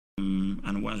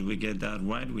And once we get that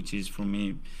right, which is for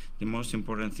me the most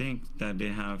important thing, that they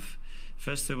have,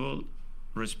 first of all,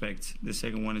 respect. The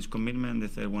second one is commitment. The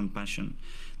third one, passion.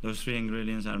 Those three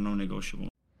ingredients are non-negotiable.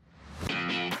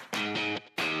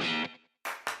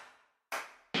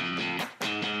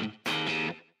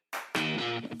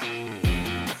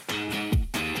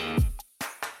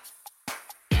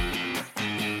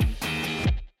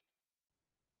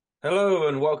 Hello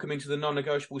and welcome into the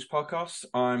Non-Negotiables podcast.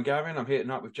 I'm Gavin. I'm here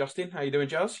tonight with Justin. How you doing,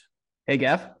 Jazz? Hey,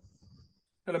 Gav.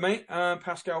 Hello, mate.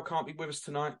 Pascal can't be with us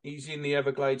tonight. He's in the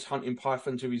Everglades hunting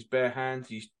pythons with his bare hands.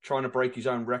 He's trying to break his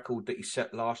own record that he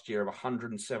set last year of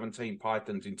 117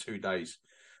 pythons in 2 days.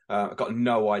 I've got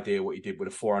no idea what he did with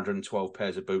the 412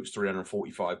 pairs of boots,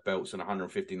 345 belts, and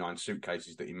 159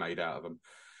 suitcases that he made out of them.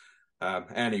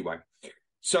 Anyway,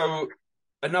 so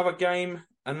another game,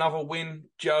 another win.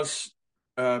 Jazz.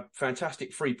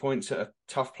 Fantastic 3 points at a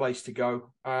tough place to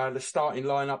go. The starting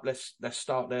lineup, let's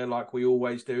start there like we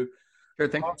always do. Sure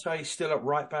thing. Partey still at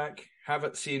right back,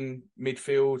 Havertz in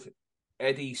midfield,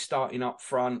 Eddie starting up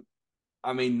front.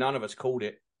 I mean, none of us called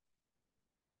it.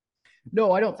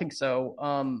 No, I don't think so.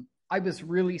 I was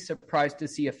really surprised to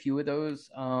see a few of those.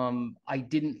 I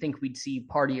didn't think we'd see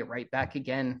Partey at right back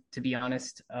again, to be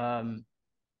honest.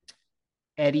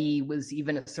 Eddie was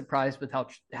even a surprise with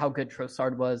how good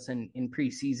Trossard was in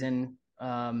preseason.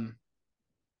 I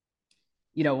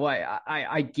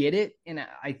get it, and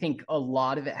I think a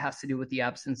lot of it has to do with the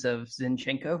absence of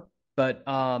Zinchenko. But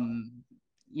a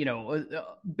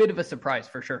bit of a surprise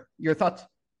for sure. Your thoughts?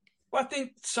 Well, I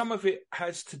think some of it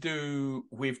has to do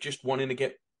with just wanting to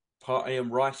get Partey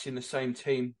and Rice in the same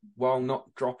team while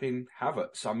not dropping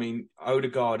Havertz. I mean,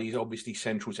 Odegaard is obviously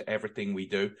central to everything we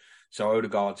do. So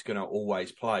Odegaard's going to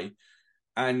always play.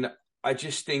 And I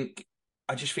just think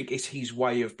it's his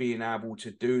way of being able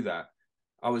to do that.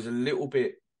 I was a little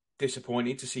bit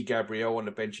disappointed to see Gabriel on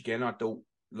the bench again. I thought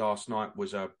last night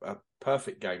was a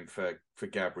perfect game for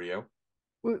Gabriel.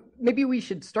 Well, maybe we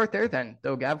should start there then,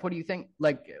 though, Gav. What do you think?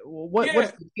 What's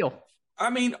the deal? I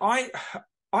mean, I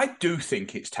do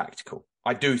think it's tactical.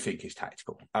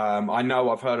 I know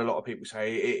I've heard a lot of people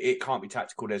say it can't be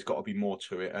tactical. There's got to be more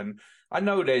to it. And I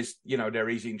know there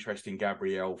is interest in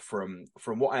Gabriel from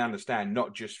what I understand,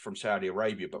 not just from Saudi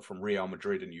Arabia, but from Real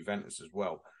Madrid and Juventus as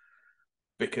well.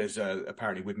 Because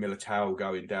apparently with Militao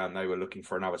going down, they were looking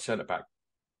for another centre-back.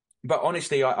 But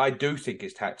honestly, I do think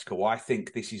it's tactical. I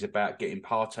think this is about getting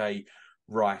Partey,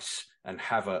 Rice and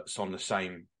Havertz on the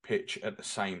same pitch at the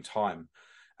same time.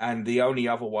 And the only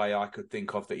other way I could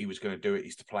think of that he was going to do it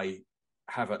is to play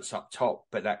Havertz up top,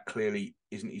 but that clearly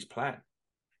isn't his plan.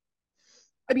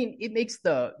 I mean, it makes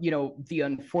the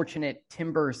unfortunate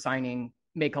Timber signing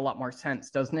make a lot more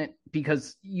sense, doesn't it?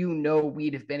 Because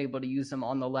we'd have been able to use him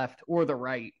on the left or the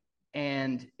right,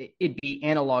 and it'd be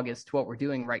analogous to what we're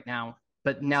doing right now.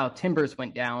 But now Timbers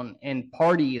went down, and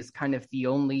Partey is kind of the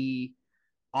only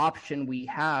option we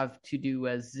have to do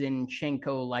a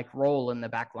Zinchenko-like role in the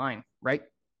back line, right?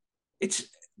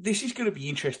 This is going to be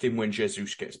interesting when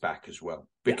Jesus gets back as well,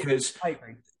 because I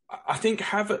agree. I think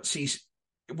Havertz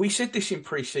we said this in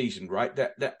pre-season, right?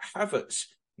 That Havertz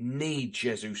needs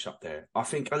Jesus up there. I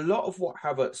think a lot of what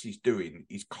Havertz is doing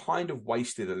is kind of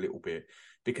wasted a little bit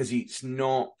because it's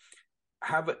not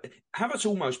Havertz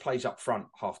almost plays up front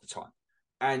half the time.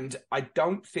 And I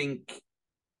don't think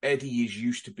Eddie is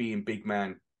used to being big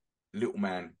man, little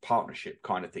man partnership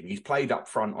kind of thing. He's played up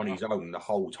front on his own the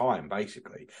whole time,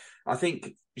 basically. I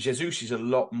think Jesus is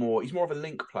he's more of a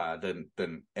link player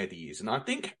than Eddie is. And I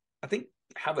think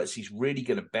Havertz is really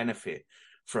going to benefit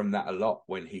from that a lot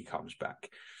when he comes back.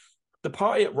 The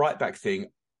Partey at right back thing,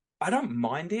 I don't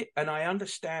mind it. And I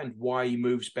understand why he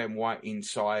moves Ben White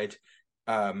inside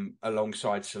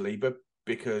alongside Saliba,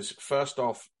 because first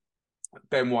off,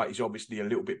 Ben White is obviously a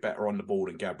little bit better on the ball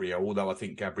than Gabriel, although I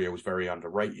think Gabriel was very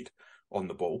underrated on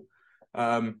the ball.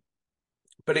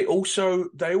 But they also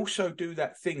do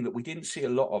that thing that we didn't see a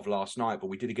lot of last night, but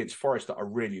we did against Forest that I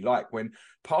really like, when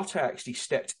Partey actually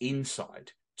stepped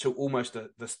inside to almost the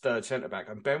third centre-back,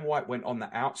 and Ben White went on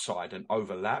the outside and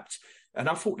overlapped. And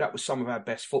I thought that was some of our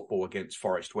best football against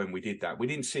Forest when we did that. We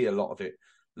didn't see a lot of it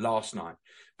last night.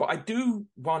 But I do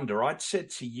wonder, I'd said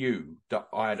to you that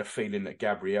I had a feeling that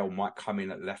Gabriel might come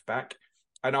in at left back.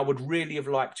 And I would really have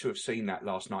liked to have seen that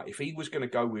last night. If he was going to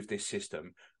go with this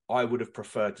system, I would have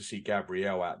preferred to see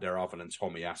Gabriel out there other than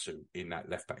Tomiyasu in that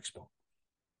left back spot.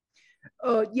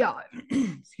 Yeah,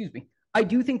 excuse me. I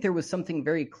do think there was something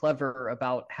very clever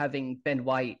about having Ben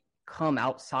White come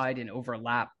outside and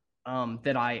overlap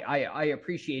that I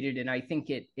appreciated. And I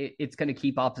think it's going to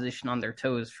keep opposition on their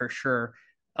toes for sure.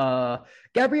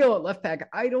 Gabriel at left back,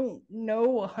 I don't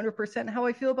know 100% how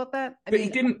I feel about that. But he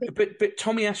didn't. But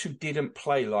Tomiyasu didn't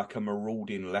play like a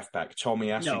marauding left back.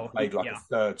 Tomiyasu played like a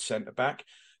third centre back.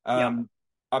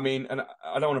 I mean, and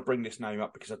I don't want to bring this name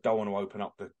up because I don't want to open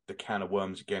up the can of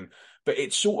worms again. But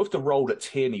it's sort of the role that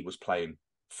Tierney was playing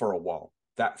for a while.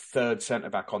 That third centre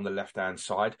back on the left hand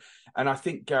side, and I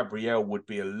think Gabriel would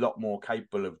be a lot more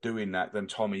capable of doing that than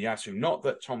Tomiyasu. Not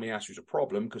that Tomiyasu's a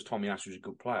problem, because Tomiyasu's a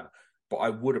good player, but I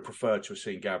would have preferred to have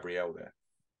seen Gabriel there.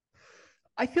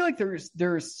 I feel like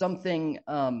there's something,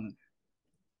 I'm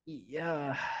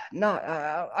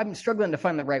struggling to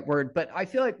find the right word, but I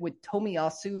feel like with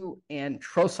Tomiyasu and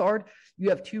Trossard, you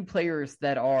have two players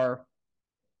that are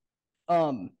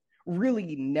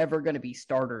really never going to be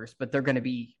starters, but they're going to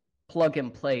be plug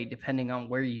and play depending on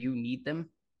where you need them.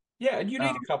 Yeah, and you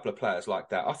need a couple of players like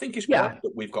that. I think it's great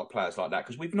that we've got players like that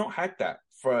because we've not had that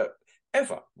for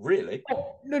ever, really.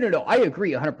 Oh, no. I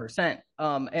agree 100%.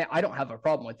 I don't have a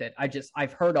problem with it.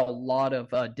 I've heard a lot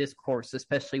of discourse,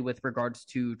 especially with regards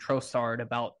to Trossard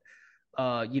about,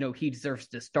 he deserves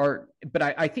to start. But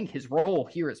I think his role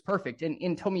here is perfect. And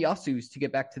in Tomiyasu's, to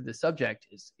get back to the subject,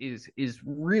 is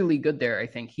really good there. I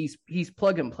think he's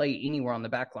plug and play anywhere on the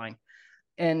back line.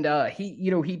 And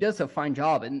he does a fine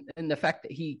job. And the fact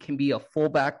that he can be a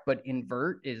fullback but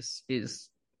invert is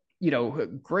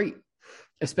great,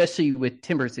 especially with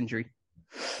Timber's injury.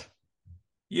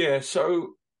 Yeah,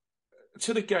 so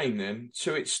to the game then.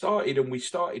 So it started, and we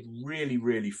started really,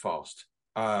 really fast.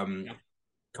 Kai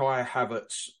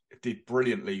Havertz did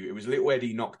brilliantly. It was little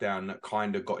Eddie knockdown that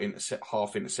kind of got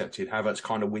half intercepted. Havertz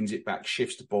kind of wins it back,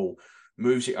 shifts the ball,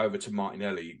 moves it over to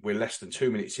Martinelli. We're less than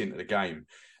 2 minutes into the game.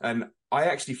 And I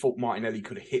actually thought Martinelli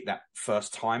could have hit that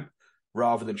first time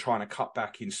rather than trying to cut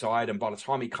back inside. And by the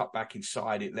time he cut back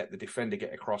inside, it let the defender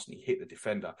get across and he hit the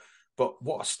defender. But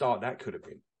what a start that could have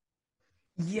been.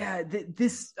 Yeah,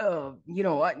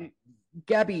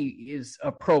 Gabby is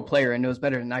a pro player and knows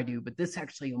better than I do, but this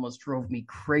actually almost drove me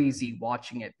crazy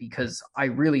watching it because I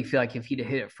really feel like if he'd have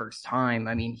hit it first time,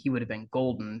 I mean, he would have been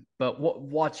golden. But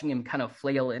watching him kind of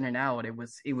flail in and out, it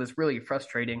was really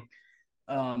frustrating.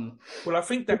 Well, I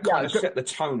think that kind of set the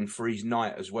tone for his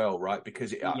night as well, right?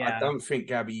 Because I don't think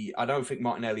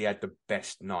Martinelli had the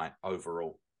best night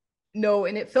overall. No,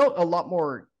 and it felt a lot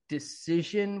more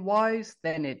decision-wise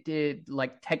than it did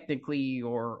like technically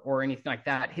or anything like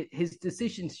that. His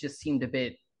decisions just seemed a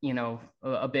bit,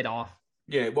 a bit off.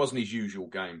 Yeah, it wasn't his usual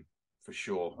game for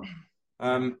sure.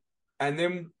 And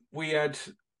then we had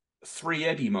 3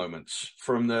 Eddie moments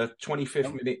from the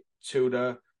 25th minute to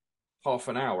the half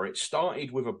an hour. It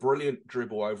started with a brilliant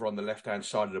dribble over on the left-hand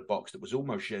side of the box that was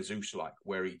almost Jesus-like,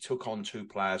 where he took on 2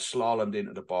 players, slalomed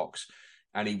into the box,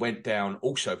 and he went down,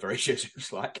 also very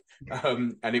Jesus-like.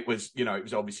 And it was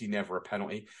obviously never a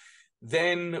penalty.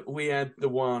 Then we had the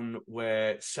one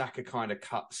where Saka kind of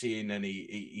cuts in and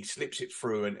he slips it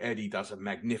through, and Eddie does a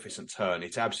magnificent turn.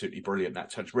 It's absolutely brilliant,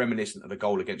 that turn. It's reminiscent of the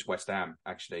goal against West Ham,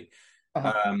 actually.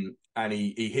 And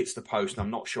he hits the post, and I'm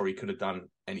not sure he could have done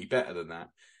any better than that.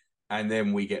 And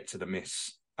then we get to the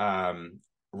miss.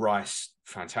 Rice,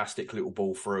 fantastic little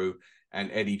ball through, and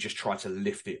Eddie just tried to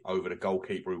lift it over the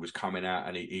goalkeeper who was coming out,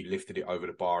 and he lifted it over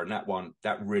the bar. And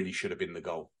that really should have been the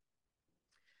goal.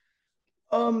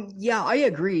 Yeah, I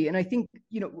agree. And I think,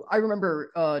 I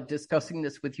remember discussing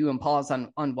this with you and Paz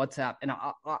on WhatsApp, and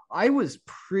I was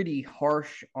pretty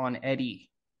harsh on Eddie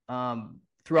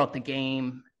throughout the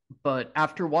game. But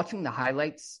after watching the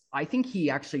highlights, I think he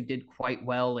actually did quite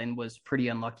well and was pretty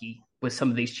unlucky with some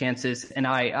of these chances. And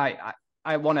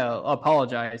I want to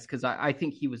apologize because I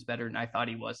think he was better than I thought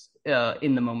he was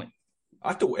in the moment.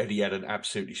 I thought Eddie had an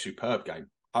absolutely superb game.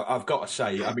 I've got to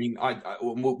say, I mean,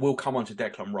 we'll come on to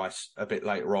Declan Rice a bit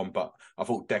later on, but I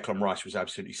thought Declan Rice was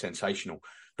absolutely sensational.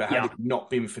 But had it not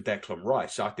been for Declan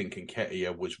Rice, I think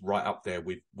Nketiah was right up there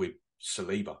with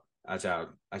Saliba as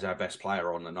our best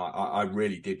player on the night. I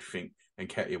really did think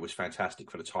Nketiah was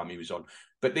fantastic for the time he was on.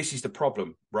 But this is the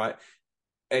problem, right?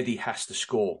 Eddie has to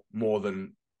score more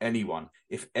than anyone.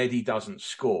 If Eddie doesn't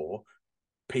score,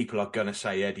 people are going to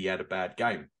say Eddie had a bad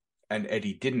game. And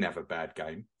Eddie didn't have a bad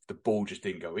game. The ball just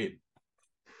didn't go in.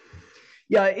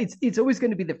 Yeah, it's always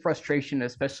going to be the frustration,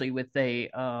 especially with a,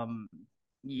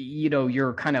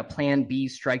 your kind of plan B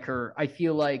striker. I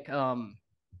feel like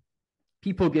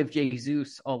people give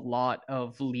Jesus a lot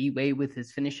of leeway with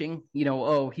his finishing.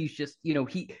 He's just,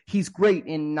 he's great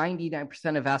in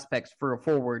 99% of aspects for a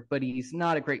forward, but he's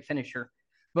not a great finisher.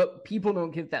 But people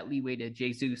don't give that leeway to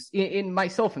Jesus, in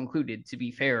myself included, to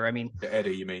be fair. I mean... To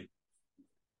Eddie, you mean?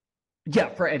 Yeah,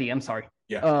 for Eddie, I'm sorry.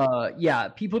 Yeah. Yeah,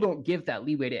 people don't give that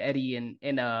leeway to Eddie,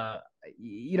 and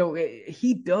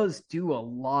he does do a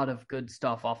lot of good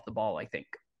stuff off the ball, I think.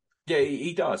 Yeah,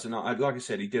 he does, and like I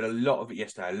said, he did a lot of it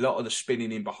yesterday. A lot of the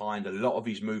spinning in behind, a lot of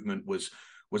his movement was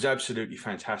absolutely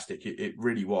fantastic. It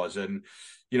really was, and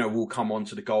we'll come on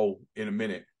to the goal in a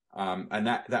minute, and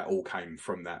that all came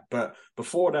from that. But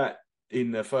before that,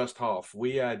 in the first half,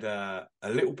 we had a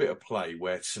little bit of play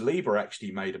where Saliba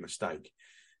actually made a mistake,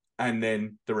 and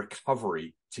then the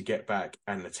recovery to get back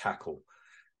and the tackle.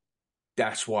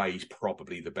 That's why he's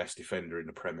probably the best defender in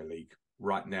the Premier League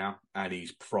right now, and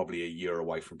he's probably a year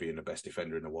away from being the best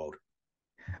defender in the world.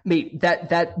 Mate,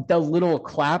 the little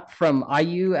clap from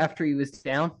Ayew after he was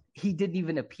down, he didn't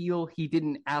even appeal. He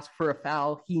didn't ask for a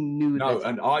foul. He knew no,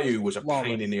 and Ayew was a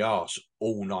pain in the arse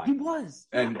all night. He was.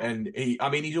 And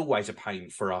he's always a pain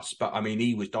for us, but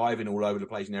he was diving all over the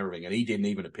place and everything, and he didn't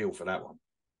even appeal for that one.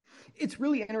 It's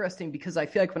really interesting because I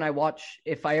feel like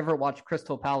if I ever watch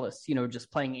Crystal Palace,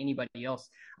 just playing anybody else,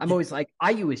 I'm always like,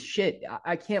 Ayew is shit.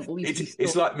 I can't believe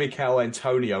it's like Mikel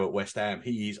Antonio at West Ham.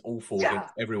 He is awful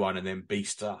against everyone and then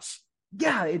beasts us.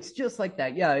 Yeah, it's just like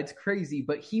that. Yeah, it's crazy,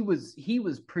 but he was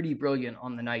pretty brilliant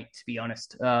on the night, to be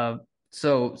honest. To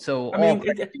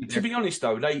be honest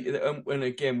though, they and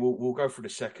again we'll go through the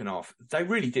second half. They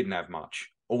really didn't have much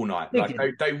all night.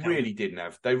 They really didn't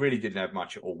have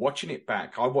much at all. Watching it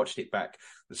back, I watched it back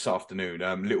this afternoon.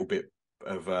 A little bit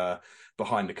of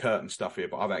behind the curtain stuff here,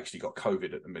 but I've actually got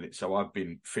COVID at the minute, so I've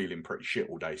been feeling pretty shit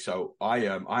all day. So I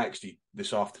actually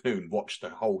this afternoon watched the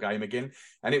whole game again,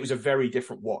 and it was a very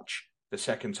different watch the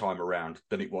second time around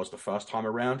than it was the first time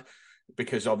around.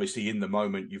 Because obviously in the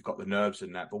moment you've got the nerves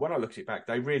and that, but when I looked at it back,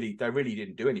 they really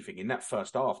didn't do anything in that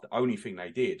first half. The only thing they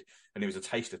did, and it was a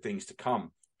taste of things to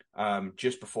come.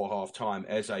 Just before half time,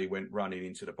 Eze went running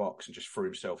into the box and just threw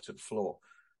himself to the floor.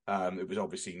 It was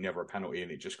obviously never a penalty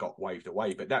and it just got waved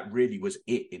away. But that really was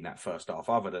it in that first half.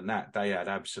 Other than that, they had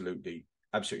absolutely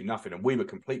nothing, and we were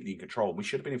completely in control. We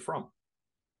should have been in front.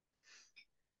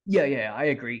 Yeah, I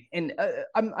agree. And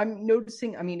I'm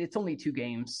noticing, it's only 2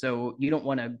 games, so you don't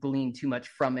want to glean too much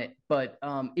from it, but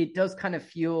it does kind of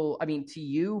feel, to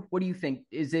you, what do you think?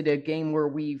 Is it a game where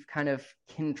we've kind of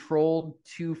controlled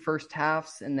 2 first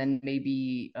halves and then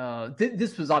maybe,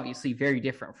 this was obviously very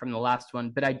different from the last one,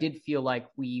 but I did feel like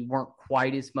we weren't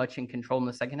quite as much in control in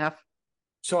the second half?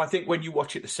 So I think when you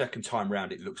watch it the second time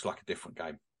round, it looks like a different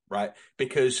game, right?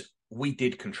 Because we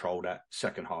did control that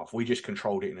second half. We just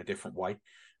controlled it in a different way.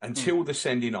 Until the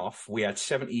sending off, we had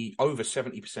over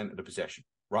 70% of the possession,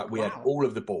 right? We had all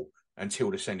of the ball until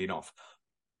the sending off.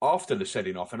 After the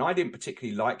sending off, and I didn't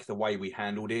particularly like the way we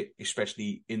handled it,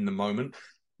 especially in the moment,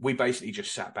 we basically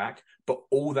just sat back. But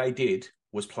all they did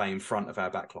was play in front of our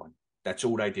backline. That's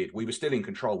all they did. We were still in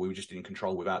control. We were just in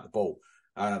control without the ball.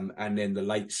 And then the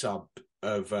late sub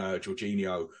of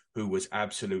Jorginho, who was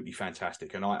absolutely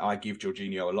fantastic. And I give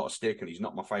Jorginho a lot of stick, and he's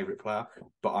not my favourite player,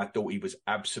 but I thought he was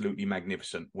absolutely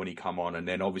magnificent when he come on. And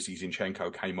then obviously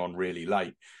Zinchenko came on really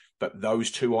late. But those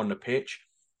two on the pitch,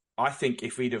 I think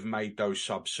if he'd have made those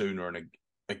subs sooner, and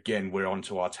again, we're on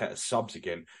to Arteta's subs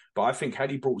again, but I think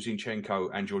had he brought Zinchenko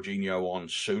and Jorginho on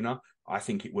sooner, I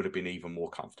think it would have been even more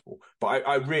comfortable. But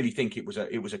I really think it was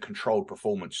a controlled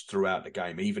performance throughout the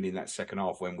game, even in that second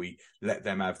half when we let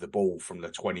them have the ball from the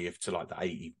 20th to like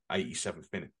the 87th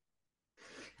minute.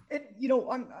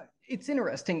 And, it's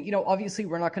interesting. Obviously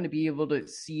we're not going to be able to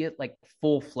see it like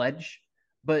full-fledged,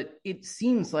 but it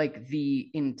seems like the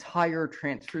entire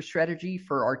transfer strategy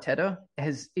for Arteta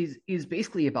is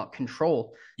basically about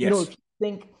control. Yes.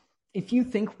 If you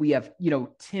think we have,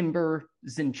 Timber,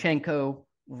 Zinchenko,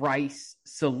 Rice,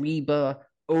 Saliba,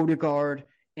 Odegaard,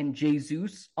 and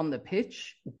Jesus on the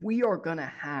pitch, we are going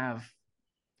to have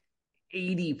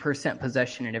 80%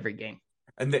 possession in every game.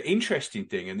 And the interesting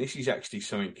thing, and this is actually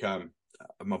something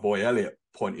my boy Elliot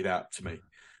pointed out to me,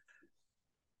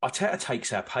 Arteta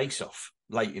takes our pace off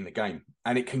late in the game,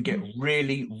 and it can get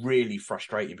really, really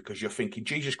frustrating because you're thinking,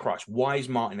 Jesus Christ, why is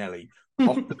Martinelli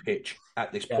off the pitch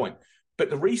at this point? But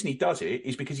the reason he does it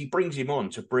is because he brings him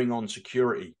on to bring on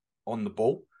security on the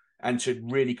ball and to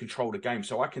really control the game.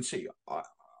 So I can see,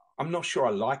 I'm not sure I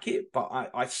like it, but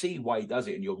I see why he does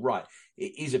it. And you're right,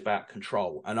 it is about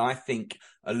control. And I think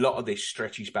a lot of this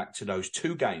stretches back to those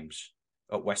 2 games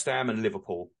at West Ham and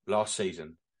Liverpool last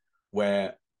season,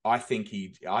 where I think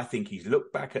he's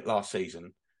looked back at last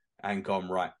season and gone,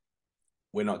 right,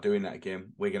 we're not doing that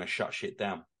again. We're going to shut shit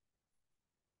down.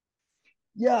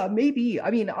 Yeah, maybe.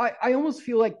 I almost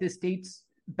feel like this dates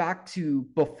back to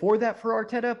before that for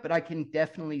Arteta, but I can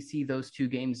definitely see those 2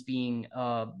 games being,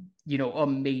 a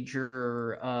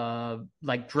major,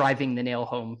 like driving the nail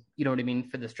home, you know what I mean,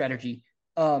 for the strategy.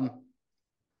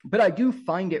 But I do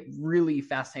find it really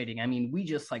fascinating. I mean, we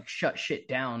just like shut shit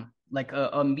down like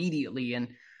immediately. And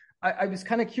I was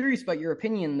kind of curious about your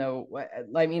opinion, though.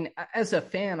 I mean, as a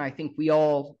fan, I think we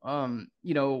all,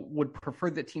 would prefer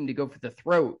the team to go for the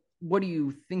throat. What do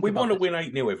you think? We about want to this?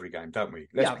 win 8-0 every game, don't we?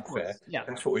 Let's be fair. Yeah.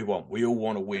 That's what we want. We all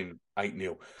want to win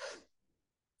 8-0.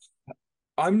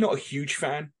 I'm not a huge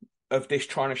fan of this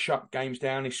trying to shut games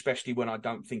down, especially when I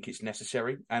don't think it's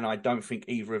necessary. And I don't think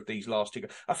either of these last two.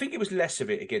 I think it was less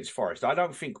of it against Forest. I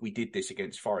don't think we did this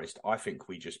against Forest. I think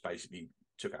we just basically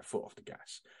took our foot off the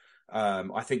gas.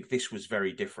 I think this was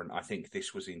very different. I think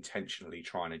this was intentionally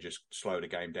trying to just slow the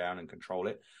game down and control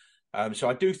it. So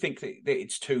I do think that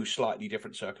it's two slightly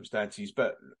different circumstances.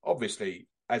 But obviously,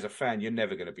 as a fan, you're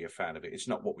never going to be a fan of it. It's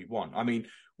not what we want. I mean,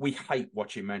 we hate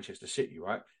watching Manchester City,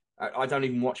 right? I don't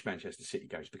even watch Manchester City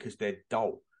games because they're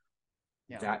dull.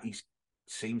 Yeah. That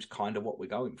seems kind of what we're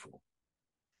going for.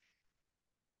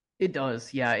 It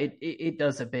does. Yeah, it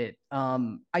does a bit.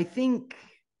 I think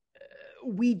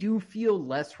we do feel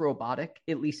less robotic,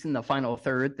 at least in the final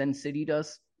third, than City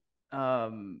does.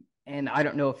 And I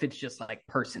don't know if it's just like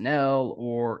personnel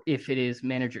or if it is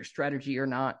manager strategy or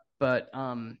not, but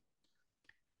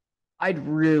I'd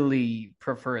really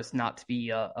prefer us not to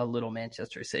be a little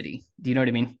Manchester City. Do you know what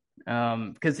I mean?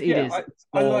 Because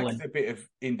I like the bit of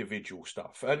individual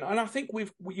stuff, and I think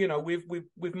with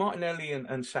Martinelli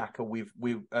and Saka, we're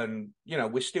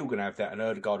still going to have that, and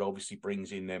Ødegaard obviously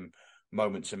brings in them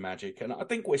moments of magic, and I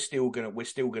think we're still gonna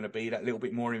be that little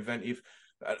bit more inventive,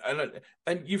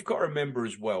 and you've got to remember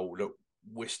as well that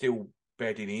we're still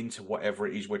bedding into whatever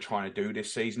it is we're trying to do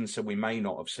this season, so we may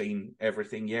not have seen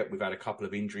everything yet. We've had a couple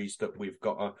of injuries that we've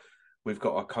got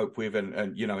to cope with,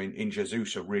 and in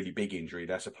Jesus, a really big injury.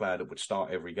 That's a player that would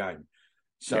start every game.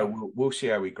 So we'll see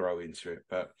how we grow into it.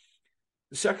 But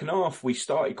the second half, we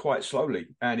started quite slowly,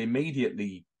 and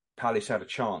immediately Palace had a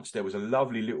chance. There was a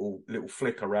lovely little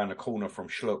flick around the corner from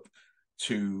Schlupp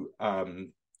to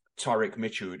Tyrick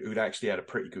Mitchell, who'd actually had a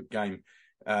pretty good game,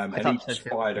 and he just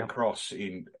fired a cross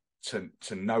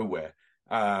to nowhere.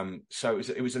 So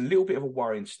it was a little bit of a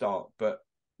worrying start, but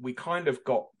we kind of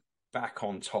got back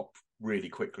on top really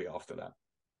quickly after that.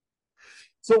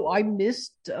 So I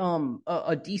missed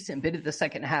a decent bit of the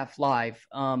second half live,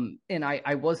 and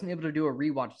I wasn't able to do a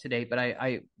rewatch today, but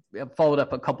I followed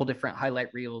up a couple different highlight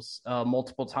reels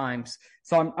multiple times.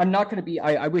 So I'm not going to be.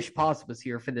 I wish Paz was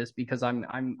here for this because I'm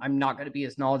not going to be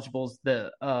as knowledgeable as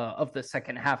of the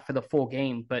second half for the full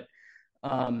game. But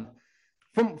from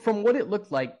what it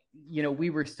looked like,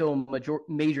 we were still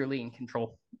majorly in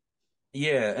control.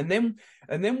 Yeah, and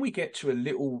then we get to a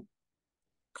little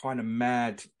kind of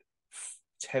mad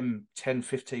 10,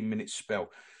 15 minute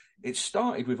spell. It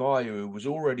started with Ayew, who was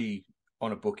already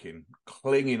on a booking,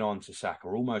 clinging on to Saka,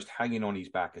 almost hanging on his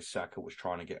back as Saka was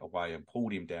trying to get away, and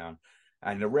pulled him down.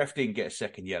 And the ref didn't get a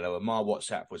second yellow, and my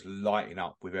WhatsApp was lighting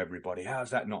up with everybody. How's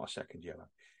that not a second yellow?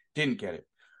 Didn't get it.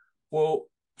 Well,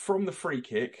 from the free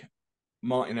kick,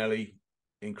 Martinelli,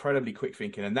 incredibly quick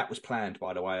thinking, and that was planned,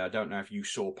 by the way. I don't know if you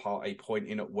saw Partey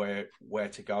pointing at where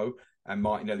to go, and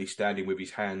Martinelli standing with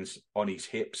his hands on his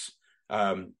hips,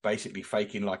 basically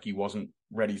faking like he wasn't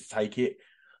ready to take it,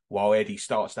 while Eddie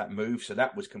starts that move. So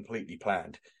that was completely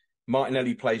planned.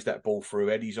 Martinelli plays that ball through.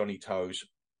 Eddie's on his toes,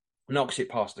 knocks it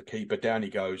past the keeper. Down he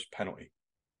goes, penalty.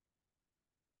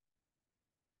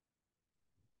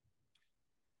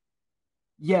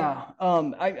 Yeah,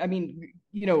 I mean,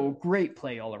 great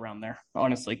play all around there,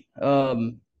 honestly.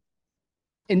 And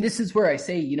this is where I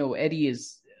say, Eddie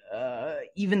is,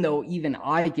 even though even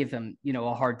I give him,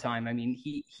 a hard time. I mean,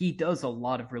 he does a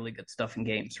lot of really good stuff in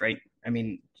games, right? I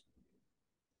mean,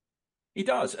 he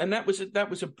does, and that was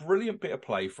a brilliant bit of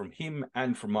play from him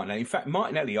and from Martinelli. In fact,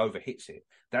 Martinelli overhits it.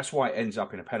 That's why it ends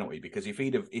up in a penalty, because if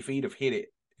he'd have hit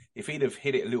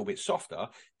it a little bit softer,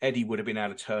 Eddie would have been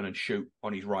able to turn and shoot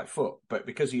on his right foot. But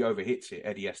because he overhits it,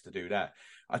 Eddie has to do that.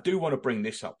 I do want to bring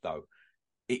this up, though.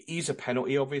 It is a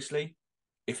penalty, obviously.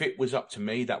 If it was up to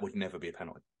me, that would never be a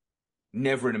penalty.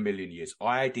 Never in a million years.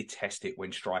 I detest it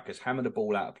when strikers hammer the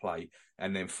ball out of play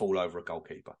and then fall over a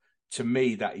goalkeeper. To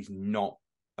me, that is not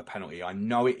a penalty. I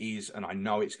know it is, and I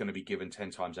know it's going to be given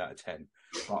 10 times out of 10.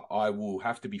 But I will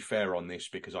have to be fair on this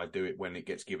because I do it when it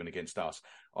gets given against us.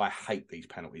 I hate these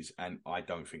penalties, and I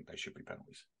don't think they should be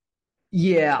penalties.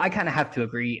 Yeah, I kind of have to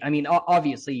agree. I mean,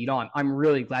 obviously, I'm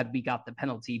really glad we got the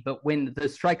penalty, but when the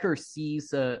striker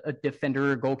sees a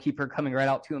defender or goalkeeper coming right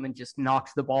out to him and just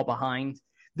knocks the ball behind,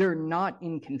 they're not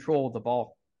in control of the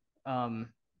ball.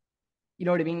 You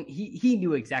know what I mean? He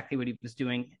knew exactly what he was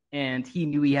doing, and he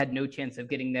knew he had no chance of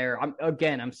getting there.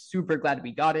 I'm super glad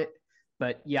we got it,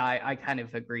 but yeah, I kind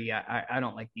of agree. I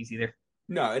don't like these either.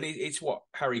 No, and it's what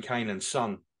Harry Kane and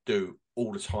Son do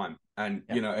all the time. And,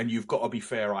 and you've got to be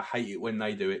fair. I hate it when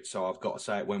they do it, so I've got to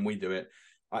say it when we do it.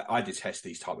 I detest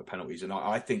these type of penalties, and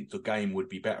I think the game would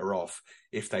be better off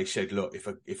if they said, look,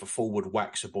 if a forward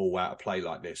whacks a ball out of play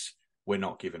like this, we're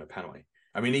not giving a penalty.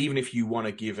 I mean, even if you want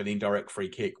to give an indirect free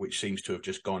kick, which seems to have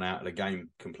just gone out of the game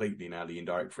completely now, the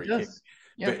indirect free kick.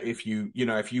 Yeah. But if you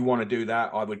want to do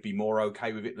that, I would be more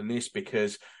okay with it than this,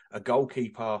 because a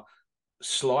goalkeeper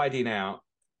sliding out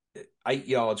 8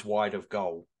 yards wide of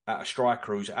goal at a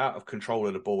striker who's out of control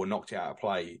of the ball and knocked it out of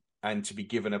play, and to be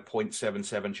given a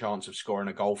 0.77 chance of scoring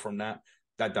a goal from that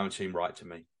don't seem right to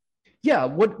me. Yeah,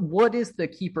 what is the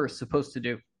keeper supposed to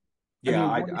do?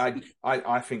 Yeah,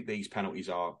 I think these penalties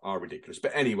are ridiculous.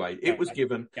 But anyway, it was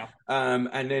given. Yeah.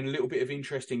 And then a little bit of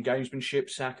interesting gamesmanship.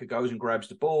 Saka goes and grabs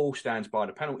the ball, stands by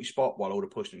the penalty spot while all the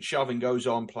pushing and shoving goes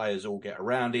on. Players all get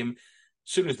around him.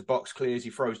 As soon as the box clears, he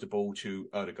throws the ball to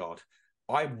Ødegaard.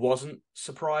 I wasn't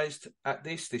surprised at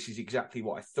this. This is exactly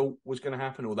what I thought was going to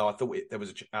happen, although I thought there was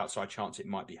an outside chance it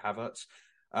might be Havertz.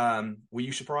 Were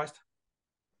you surprised?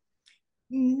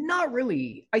 Not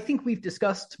really. I think we've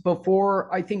discussed before.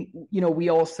 I think, we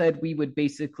all said we would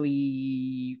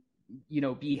basically,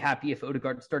 be happy if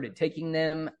Ødegaard started taking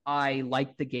them. I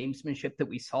like the gamesmanship that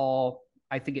we saw.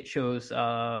 I think it shows,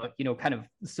 kind of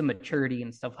some maturity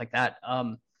and stuff like that.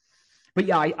 But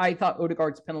yeah, I thought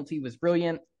Ødegaard's penalty was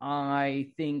brilliant. I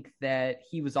think that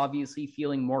he was obviously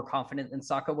feeling more confident than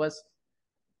Saka was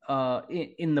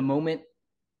in the moment.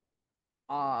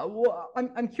 Well,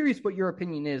 I'm curious what your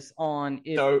opinion is on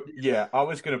it. So, yeah, I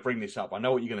was going to bring this up. I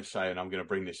know what you're going to say, and I'm going to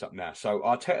bring this up now. So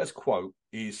Arteta's quote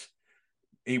is,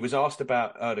 he was asked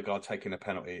about Ødegaard taking a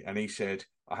penalty, and he said,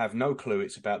 I have no clue.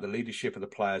 It's about the leadership of the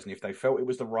players, and if they felt it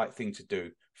was the right thing to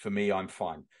do, for me, I'm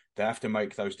fine. They have to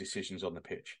make those decisions on the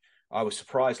pitch. I was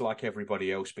surprised like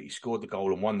everybody else, but he scored the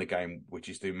goal and won the game, which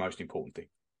is the most important thing.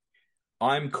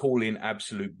 I'm calling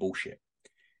absolute bullshit.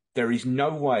 There is no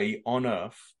way on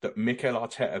earth that Mikel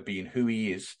Arteta, being who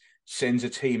he is, sends a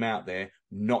team out there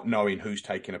not knowing who's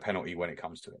taking a penalty when it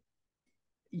comes to it.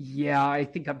 Yeah, I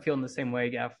think I'm feeling the same way,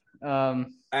 Gav.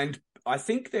 And I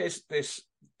think there's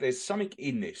something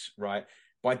in this, right?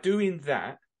 By doing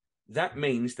that, that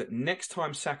means that next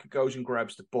time Saka goes and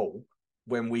grabs the ball,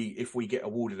 if we get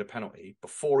awarded a penalty,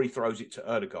 before he throws it to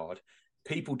Ødegaard,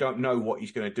 people don't know what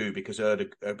he's going to do because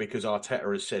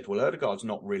Arteta has said, well, Ødegaard's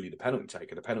not really the penalty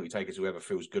taker. The penalty taker is whoever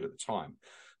feels good at the time.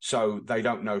 So they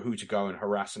don't know who to go and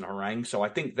harass and harangue. So I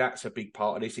think that's a big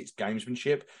part of this. It's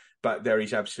gamesmanship. But there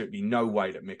is absolutely no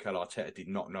way that Mikel Arteta did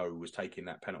not know who was taking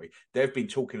that penalty. They've been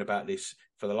talking about this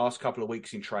for the last couple of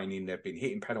weeks in training. They've been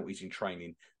hitting penalties in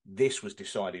training. This was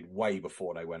decided way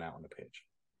before they went out on the pitch.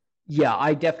 Yeah,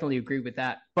 I definitely agree with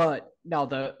that. But now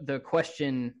the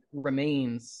question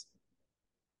remains,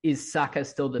 is Saka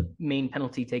still the main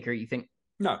penalty taker, you think?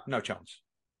 No chance.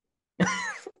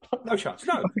 No chance.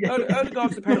 No. Okay.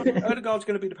 Ødegaard's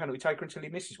going to be the penalty taker until he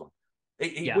misses one.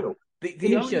 He will.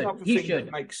 The only other thing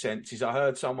that makes sense is I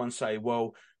heard someone say,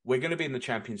 well, we're going to be in the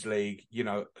Champions League,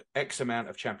 X amount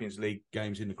of Champions League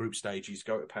games in the group stages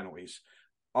go to penalties.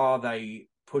 Are they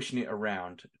pushing it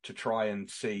around to try and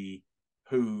see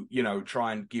who,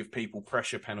 try and give people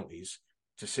pressure penalties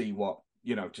to see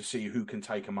to see who can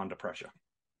take them under pressure?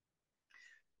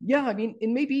 Yeah, I mean, it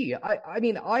may be.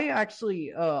 I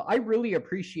actually, I really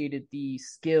appreciated the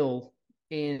skill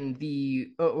in the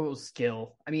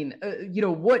skill. I mean,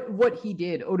 what he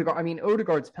did, Ødegaard. I mean,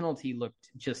 Ødegaard's penalty looked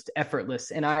just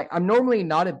effortless, and I'm normally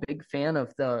not a big fan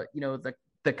of the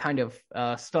kind of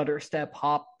stutter step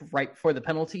hop right before the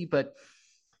penalty, but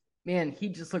man, he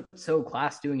just looked so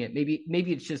class doing it. Maybe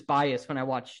it's just bias when I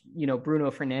watch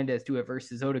Bruno Fernandes do it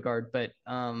versus Ødegaard,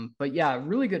 but yeah,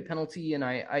 really good penalty, and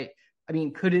I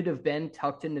mean, could it have been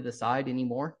tucked into the side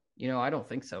anymore? I don't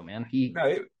think so, man.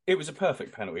 No, it was a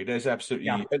perfect penalty. There's absolutely,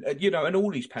 and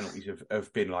all these penalties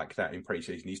have been like that in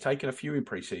pre-season. He's taken a few in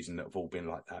pre-season that have all been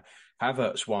like that.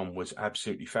 Havertz one was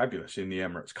absolutely fabulous in the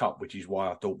Emirates Cup, which is why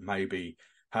I thought maybe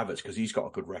Havertz, because he's got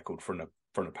a good record from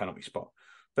a penalty spot.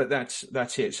 But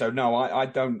that's it. So no, I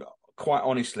don't, quite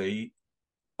honestly,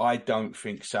 I don't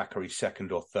think Saka is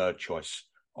second or third choice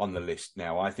on the list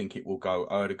now. I think it will go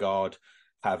Ødegaard,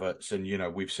 Havertz,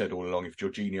 and we've said all along, if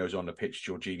Jorginho's on the pitch,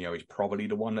 Jorginho is probably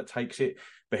the one that takes it,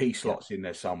 but he slots in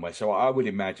there somewhere. So I would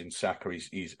imagine Saka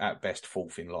is at best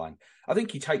fourth in line. I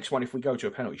think he takes one if we go to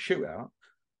a penalty shootout.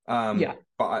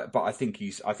 But I think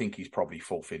he's probably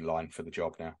fourth in line for the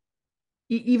job now.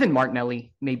 Even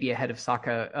Martinelli may be ahead of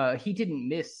Saka. He didn't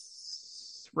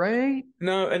miss, right?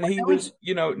 No, and he was,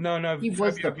 no. He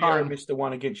Fabio Vieira missed the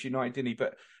one against United, didn't he?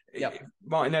 But Yep.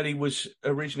 Martinelli was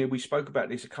originally, we spoke about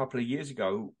this a couple of years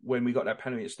ago when we got that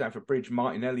penalty at Stamford Bridge.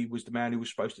 Martinelli was the man who was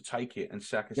supposed to take it, and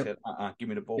Saka said, give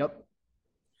me the ball.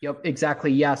 Yep,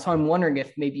 exactly. Yeah. So I'm wondering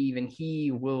if maybe even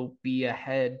he will be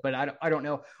ahead, but I don't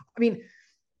know. I mean,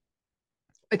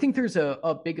 I think there's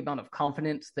a big amount of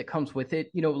confidence that comes with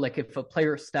it. You know, like if a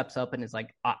player steps up and is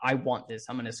like, I want this,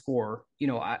 I'm going to score. You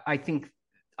know, I think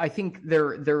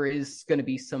there is going to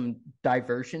be some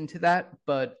diversion to that,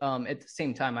 but at the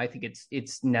same time, I think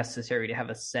it's necessary to have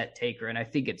a set taker, and I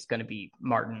think it's going to be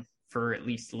Martin for at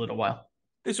least a little while.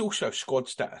 There's also squad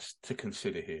status to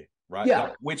consider here, right? Yeah,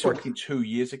 like we're talking 2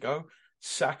 years ago.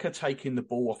 Saka taking the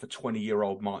ball off a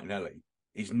 20-year-old Martinelli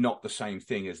is not the same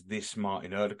thing as this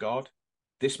Martin Ødegaard.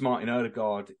 This Martin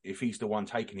Ødegaard, if he's the one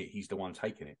taking it, he's the one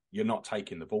taking it. You're not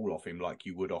taking the ball off him like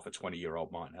you would off a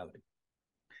 20-year-old Martinelli.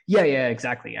 Yeah,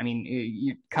 exactly. I mean,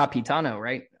 you Capitano,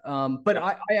 right? But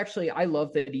I actually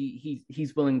love that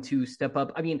he's willing to step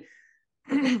up. I mean,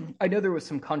 I know there was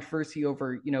some controversy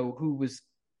over, you know, who was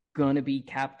going to be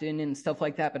captain and stuff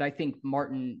like that, but I think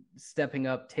Martin stepping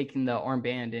up, taking the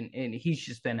armband, and he's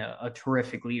just been a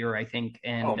terrific leader, I think.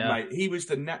 And mate, he was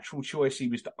the natural choice. He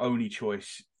was the only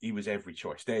choice. He was every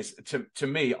choice. There's to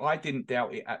me, I didn't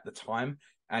doubt it at the time.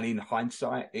 And in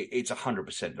hindsight, it's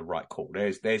 100% the right call.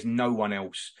 There's no one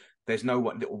else. There's no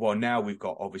one. Well, now we've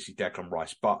got obviously Declan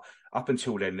Rice, but up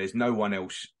until then, there's no one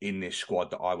else in this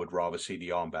squad that I would rather see the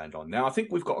armband on. Now, I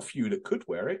think we've got a few that could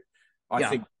wear it. I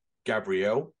think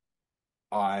Gabriel.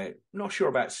 I'm not sure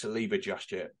about Saliba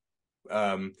just yet.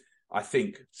 I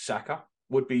think Saka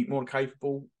would be more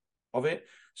capable of it.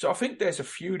 So I think there's a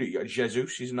few that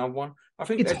Jesus is another one. I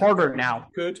think it's harder now.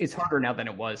 It's harder now than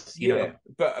it was. You know?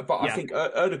 But I think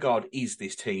Ødegaard is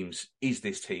this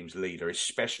team's leader,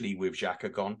 especially with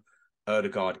Xhaka gone.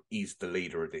 Ødegaard is the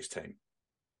leader of this team.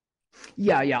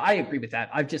 Yeah, I agree with that.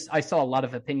 I saw a lot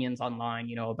of opinions online,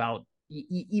 you know, about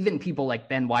even people like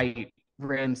Ben White,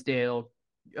 Ramsdale,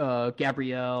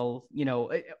 Gabriel. You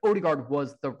know, Ødegaard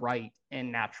was the right and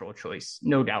natural choice,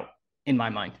 no doubt, in my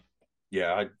mind.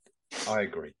 Yeah, I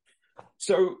agree.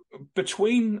 So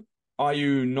between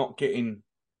Ayew not getting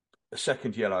a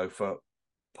second yellow for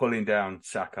pulling down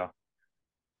Saka,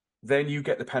 then you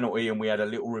get the penalty, and we had a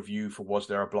little review for was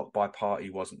there a block by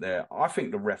Partey, wasn't there? I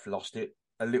think the ref lost it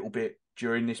a little bit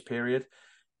during this period,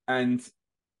 and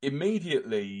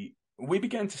immediately we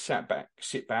began to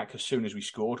sit back as soon as we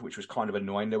scored, which was kind of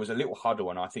annoying. There was a little huddle,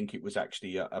 and I think it was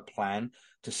actually a plan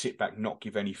to sit back, not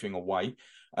give anything away.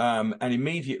 And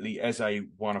immediately Eze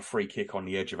won a free kick on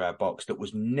the edge of our box that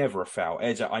was never a foul.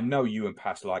 Eze, I know you and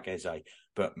Pass like Eze,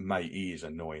 but mate, he is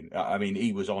annoying. I mean,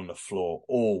 he was on the floor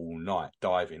all night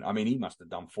diving. I mean, he must have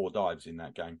done 4 dives in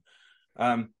that game.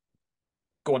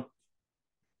 Go on.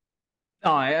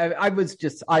 No, I was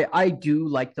just I do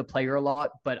like the player a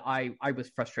lot, but I was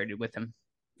frustrated with him.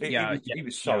 He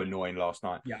was so annoying last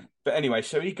night. Yeah. But anyway,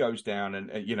 so he goes down and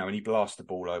and he blasts the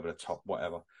ball over the top,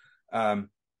 whatever.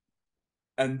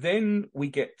 And then we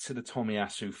get to the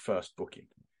Tomiyasu first booking.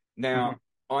 Now,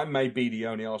 I may be the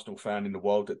only Arsenal fan in the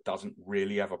world that doesn't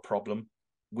really have a problem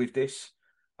with this.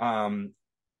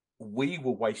 We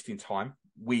were wasting time.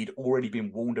 We'd already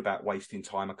been warned about wasting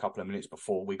time a couple of minutes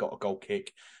before we got a goal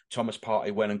kick. Thomas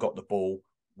Partey went and got the ball,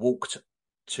 walked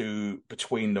to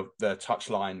between the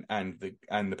touchline and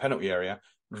the penalty area,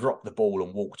 dropped the ball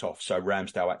and walked off. So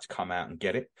Ramsdale had to come out and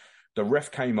get it. The ref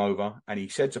came over and he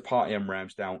said to Partey and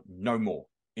Ramsdale, no more.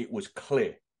 It was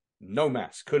clear. No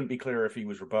mass. Couldn't be clearer if he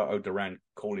was Roberto Duran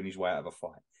calling his way out of a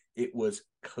fight. It was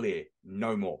clear.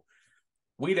 No more.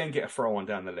 We then get a throw on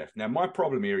down the left. Now, my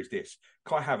problem here is this.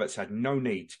 Kai Havertz had no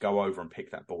need to go over and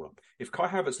pick that ball up. If Kai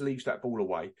Havertz leaves that ball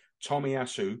away,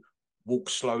 Tomiyasu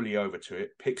walks slowly over to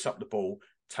it, picks up the ball,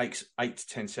 takes 8 to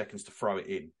 10 seconds to throw it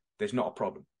in. There's not a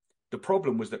problem. The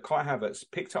problem was that Kai Havertz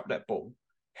picked up that ball,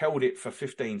 held it for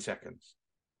 15 seconds,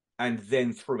 and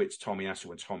then threw it to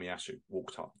Tomiyasu, and Tomiyasu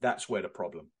walked up. That's where the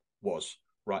problem was,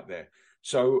 right there.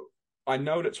 So I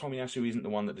know that Tomiyasu isn't the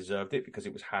one that deserved it because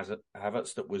it was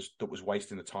Havertz that was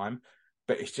wasting the time,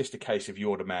 but it's just a case of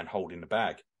you're the man holding the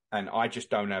bag. And I just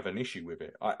don't have an issue with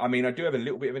it. I mean, I do have a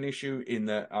little bit of an issue in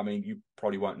that, I mean, you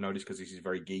probably won't notice because this is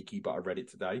very geeky, but I read it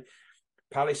today.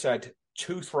 Palace had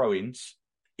 2 throw-ins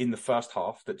in the first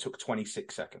half that took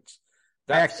 26 seconds.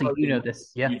 I actually do know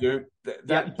this. Yeah. You do?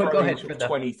 That but go ahead. took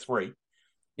 23.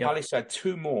 Yep. Palace had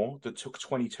 2 more that took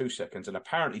 22 seconds. And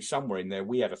apparently somewhere in there,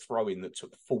 we had a throw-in that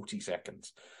took 40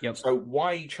 seconds. Yep. So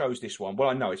why he chose this one? Well,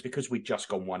 I know it's because we'd just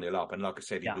gone 1-0 up. And like I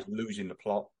said, he was losing the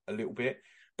plot a little bit.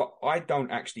 But I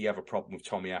don't actually have a problem with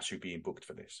Tomiyasu being booked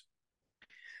for this.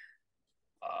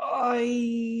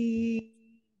 I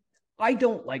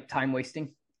don't like time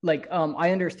wasting. Like,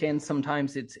 I understand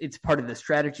sometimes it's part of the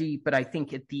strategy, but I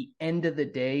think at the end of the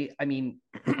day, I mean,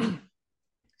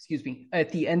 excuse me,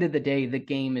 at the end of the day, the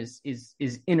game is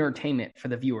entertainment for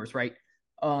the viewers, right?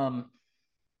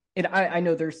 And I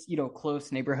know there's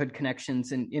close neighborhood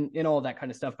connections and all that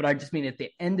kind of stuff, but I just mean at the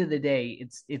end of the day,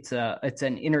 it's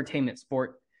an entertainment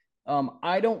sport.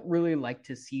 I don't really like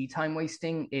to see time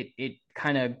wasting. It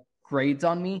kind of grades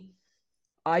on me.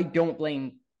 I don't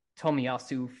blame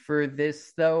Tomiyasu for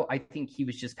this, though. I think he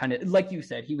was just kind of, like you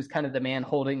said, he was kind of the man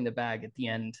holding the bag at the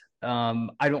end.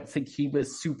 I don't think he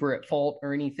was super at fault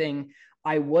or anything.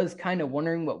 I was kind of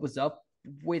wondering what was up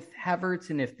with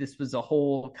Havertz and if this was a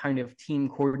whole kind of team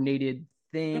coordinated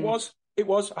thing. It was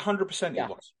 100%. Yeah. It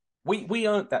was. We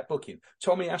earned that booking.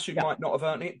 Tomiyasu Yeah. might not have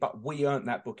earned it, but we earned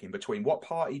that booking between what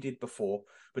Partey did before,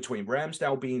 between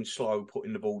Ramsdale being slow,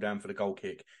 putting the ball down for the goal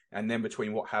kick, and then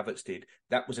between what Havertz did.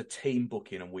 That was a team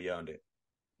booking, and we earned it.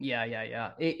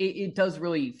 Yeah. It does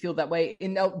really feel that way.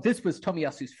 And now this was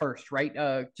Tomiyasu's first, right?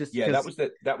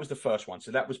 That was the first one.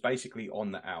 So that was basically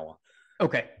on the hour.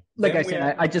 Okay. Like I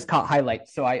said, I just caught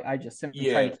highlights, so I just simply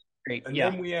tried to straight. And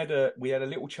then we had a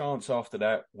little chance after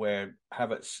that where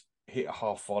Havertz hit a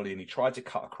half volley and he tried to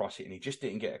cut across it and he just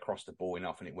didn't get across the ball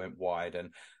enough and it went wide. And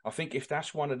I think if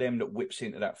that's one of them that whips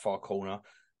into that far corner,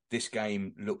 this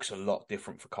game looks a lot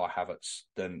different for Kai Havertz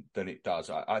than it does.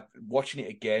 I watching it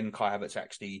again, Kai Havertz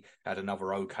actually had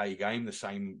another okay game. The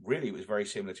same, really, it was very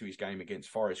similar to his game against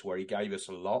Forest where he gave us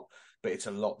a lot, but it's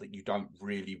a lot that you don't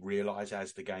really realise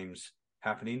as the game's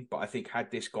happening. But I think had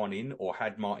this gone in or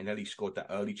had Martinelli scored that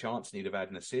early chance and he'd have had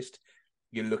an assist,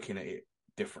 you're looking at it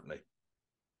differently.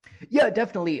 Yeah,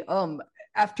 definitely.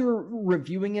 After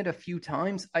reviewing it a few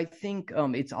times, I think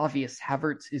it's obvious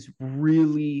Havertz is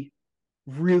really,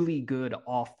 really good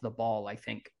off the ball, I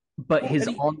think. But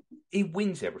he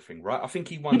wins everything, right? I think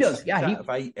he won out of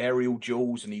 8 aerial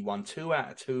duels and he won 2 out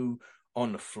of 2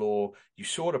 on the floor. You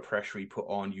saw the pressure he put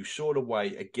on. You saw the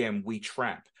way, again, we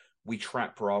trap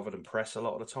rather than press a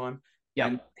lot of the time. Yeah.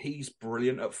 And he's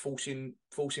brilliant at forcing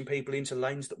people into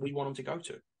lanes that we want them to go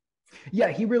to. Yeah,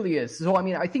 he really is. So, I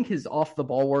mean, I think his off the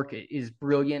ball work is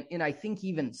brilliant. And I think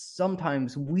even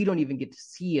sometimes we don't even get to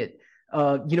see it,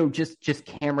 just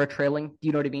camera trailing. Do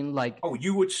you know what I mean? Like,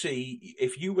 you would see,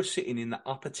 if you were sitting in the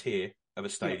upper tier of a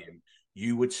stadium,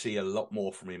 you would see a lot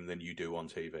more from him than you do on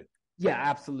TV. Yeah,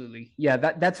 absolutely. Yeah,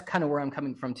 that's kind of where I'm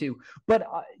coming from too. But,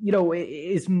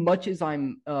 as much as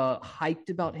I'm hyped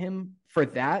about him for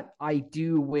that, I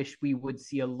do wish we would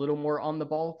see a little more on the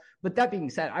ball. But that being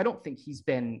said, I don't think he's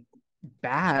been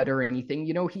bad or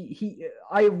anything.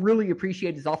 I really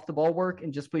appreciate his off the ball work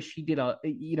and just wish he did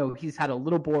he's had a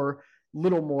little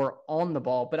more on the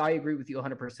ball. But I agree with you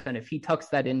 100%. If he tucks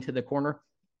that into the corner,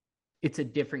 it's a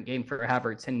different game for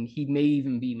Havertz, and he may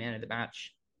even be man of the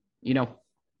match.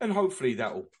 And hopefully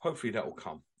that'll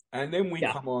come. And then we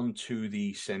come on to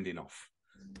the sending off.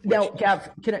 Now, Gav,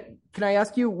 can I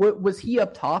ask you, was he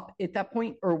up top at that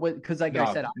point, or because I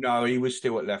said no, he was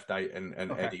still at left 8, and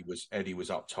okay. Eddie was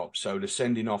up top. So the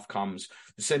sending off comes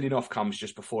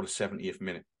just before the 70th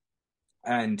minute,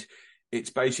 and it's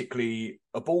basically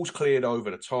a ball's cleared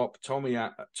over the top.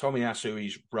 Tomiyasu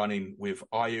is running with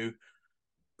Ayew.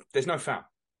 There's no foul.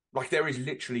 Like, there is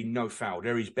literally no foul.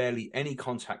 There is barely any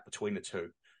contact between the two.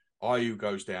 Ayew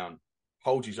goes down,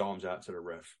 holds his arms out to the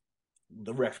ref.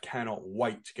 The ref cannot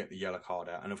wait to get the yellow card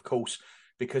out. And of course,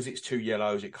 because it's 2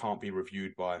 yellows, it can't be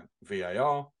reviewed by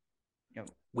VAR. Yep.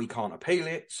 We can't appeal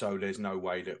it, so there's no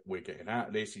way that we're getting out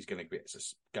of this. He's going to get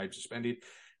game suspended.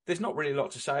 There's not really a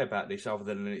lot to say about this other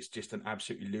than it's just an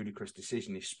absolutely ludicrous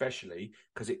decision, especially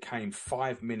because it came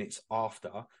 5 minutes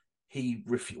after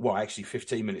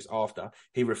 15 minutes after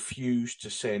he refused to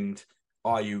send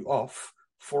Ayew off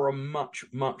for a much,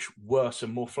 much worse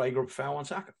and more flagrant foul on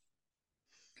Saka.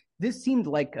 This seemed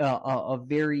like a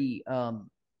very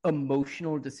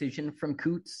emotional decision from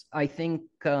Coots. I think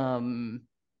the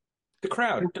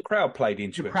crowd played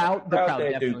into it. The crowd there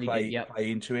definitely play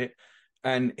into it.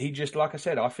 And he just, like I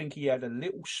said, I think he had a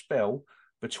little spell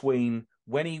between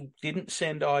when he didn't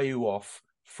send Ayew off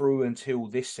through until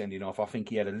this sending off. I think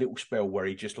he had a little spell where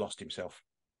he just lost himself.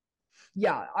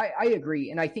 Yeah, I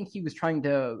agree. And I think he was trying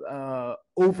to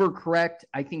overcorrect.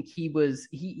 I think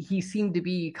he seemed to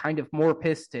be kind of more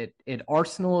pissed at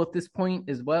Arsenal at this point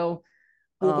as well.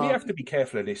 Well, we have to be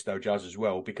careful of this, though, Jazz, as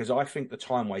well, because I think the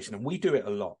time wasting, and we do it a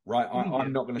lot, right?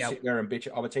 I'm not going to sit there and bitch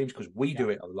at other teams because we do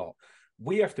it a lot.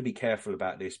 We have to be careful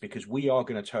about this because we are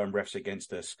going to turn refs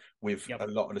against us with a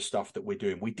lot of the stuff that we're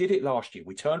doing. We did it last year.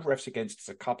 We turned refs against us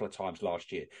a couple of times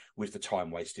last year with the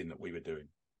time wasting that we were doing.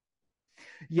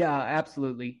 Yeah,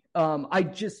 absolutely. I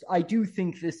do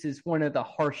think this is one of the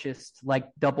harshest, like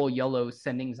double yellow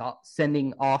sending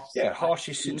offs Yeah, I've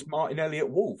harshest since seen. Martin Elliott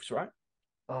Wolves, right?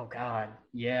 Oh God,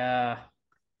 yeah,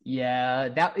 yeah.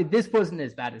 That this wasn't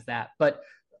as bad as that, but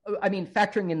I mean,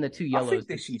 factoring in the two yellows,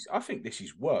 I think this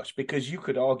is worse because you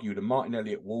could argue the Martin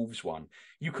Elliott Wolves one.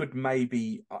 You could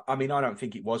maybe, I mean, I don't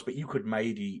think it was, but you could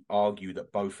maybe argue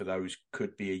that both of those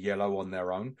could be a yellow on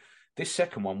their own. This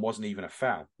second one wasn't even a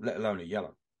foul, let alone a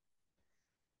yellow.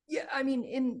 yeah. I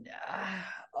mean,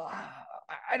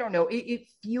 I don't know. It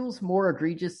feels more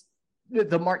egregious.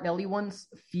 The Martinelli ones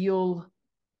feel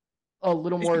a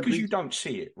little It's more because you egregious. don't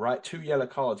see it, right? Two yellow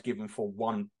cards given for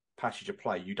one passage of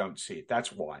play, you don't see it.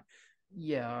 That's why.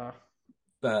 Yeah,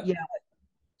 But yeah.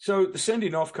 so the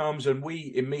sending off comes and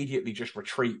we immediately just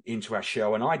retreat into our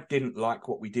shell. And I didn't like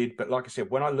what we did. But like I said,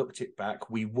 when I looked it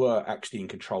back, we were actually in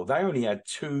control. They only had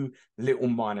two little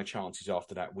minor chances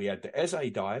after that. We had the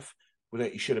Eze dive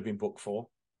that he should have been booked for,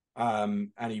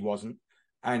 and he wasn't.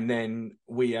 And then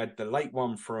we had the late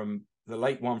one from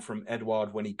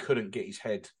Edouard when he couldn't get his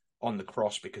head on the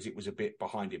cross because it was a bit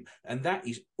behind him. And that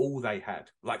is all they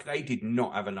had. Like they did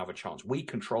not have another chance. We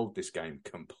controlled this game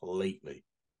completely.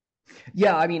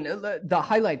 Yeah, I mean, the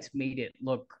highlights made it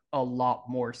look a lot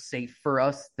more safe for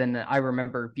us than I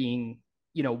remember being,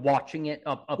 watching it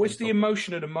up Well, it's the until.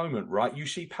 emotion of the moment, right? You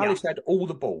see, Yeah. Palace had all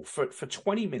the ball for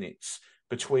 20 minutes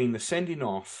between the sending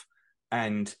off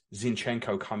and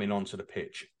Zinchenko coming onto the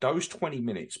pitch. Those 20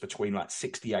 minutes between like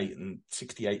 68 and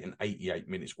 88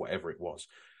 minutes, whatever it was,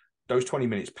 those 20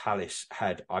 minutes Palace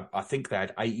had, I think they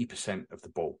had 80% of the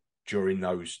ball during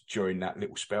that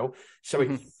little spell. So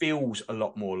it feels a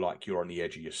lot more like you're on the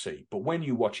edge of your seat. But when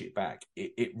you watch it back,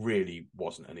 it really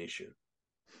wasn't an issue.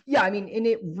 Yeah, I mean, and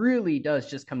it really does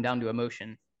just come down to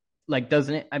emotion, like,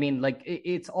 doesn't it? I mean, like,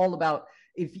 it's all about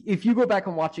if you go back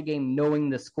and watch a game knowing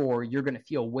the score, you're going to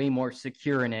feel way more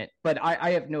secure in it. But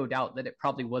I have no doubt that it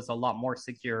probably was a lot more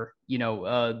secure,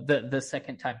 the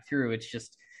second time through. It's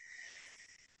just,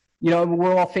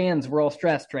 we're all fans, we're all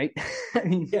stressed, right? I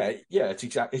mean, yeah,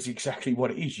 it's exactly what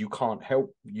it is. You can't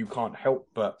help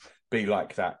but be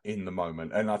like that in the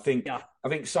moment. And yeah. I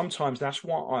think sometimes that's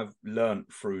what I've learned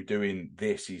through doing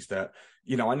this is that,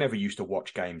 I never used to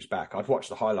watch games back. I'd watch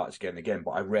the highlights again and again,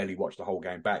 but I rarely watch the whole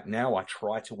game back. Now I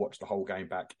try to watch the whole game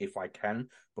back if I can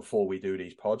before we do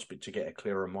these pods, but to get a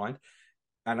clearer mind.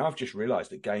 And I've just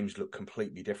realized that games look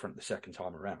completely different the second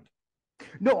time around.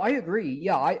 No, I agree.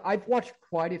 Yeah, I've watched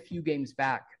quite a few games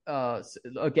back,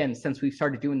 again, since we've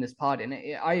started doing this pod. And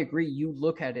I agree. You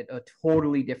look at it a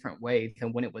totally different way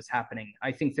than when it was happening.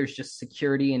 I think there's just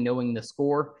security in knowing the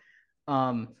score.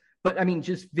 But I mean,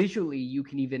 just visually, you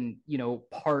can even,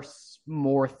 parse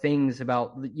more things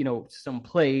about, some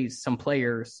plays, some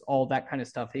players, all that kind of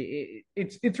stuff.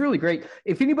 It's really great.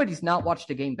 If anybody's not watched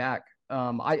a game back,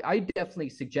 I definitely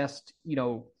suggest,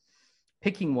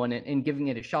 picking one and giving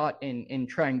it a shot and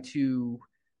trying to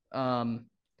follow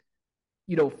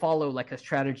like a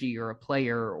strategy or a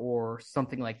player or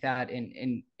something like that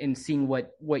and seeing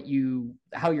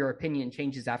how your opinion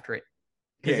changes after it.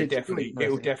 Yeah, It's definitely. really It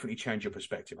will definitely change your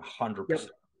perspective 100%. Yep.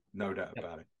 No doubt Yep.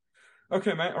 about it.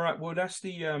 Okay, mate. All right. Well, that's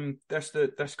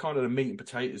kind of the meat and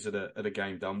potatoes of the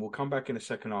game done. We'll come back in the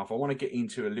second half. I want to get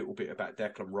into a little bit about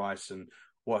Declan Rice and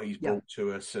what he's brought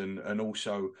to us, and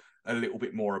also a little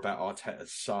bit more about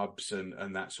Arteta's subs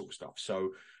and that sort of stuff.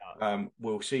 So,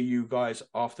 we'll see you guys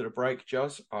after the break,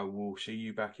 Juz. I will see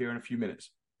you back here in a few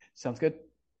minutes. Sounds good.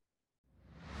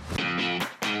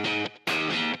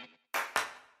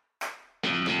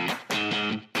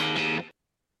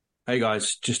 Hey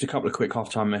guys, just a couple of quick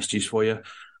halftime messages for you.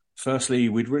 Firstly,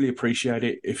 we'd really appreciate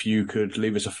it if you could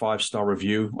leave us a 5-star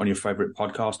review on your favorite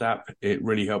podcast app. It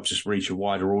really helps us reach a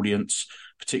wider audience,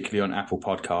 particularly on Apple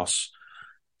Podcasts.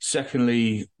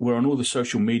 Secondly, we're on all the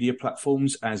social media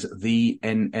platforms as the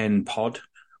NN Pod.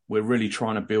 We're really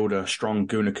trying to build a strong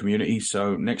Gooner community.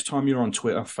 So next time you're on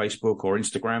Twitter, Facebook, or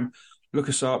Instagram, look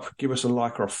us up, give us a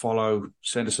like or a follow,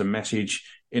 send us a message,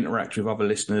 interact with other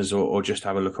listeners, or just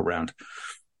have a look around.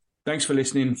 Thanks for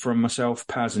listening from myself,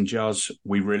 Paz and Juz.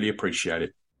 We really appreciate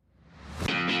it.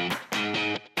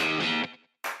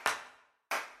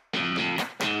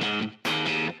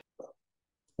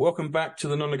 Welcome back to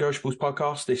the Non-Negotiables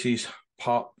podcast. This is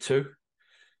part 2.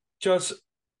 Juz,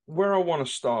 where I want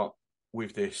to start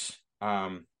with this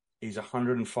is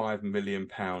 £105 million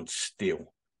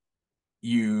steal.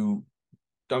 You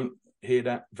don't hear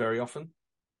that very often,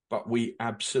 but we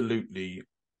absolutely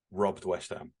robbed West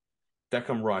Ham.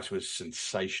 Declan Rice was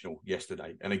sensational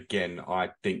yesterday. And again, I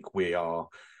think we're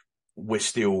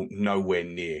still nowhere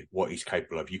near what he's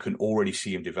capable of. You can already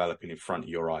see him developing in front of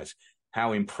your eyes.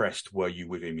 How impressed were you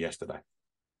with him yesterday?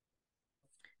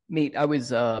 Mate, I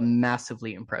was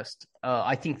massively impressed.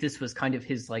 I think this was kind of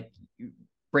his like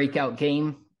breakout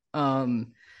game.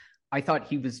 I thought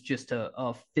he was just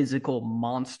a physical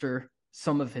monster.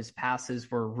 Some of his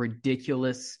passes were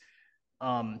ridiculous.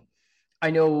 I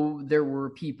know there were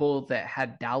people that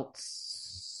had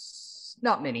doubts,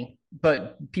 not many,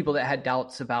 but people that had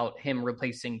doubts about him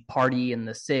replacing Party in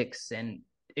the 6 and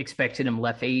expected him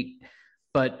left 8.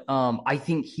 But I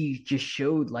think he just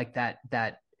showed like that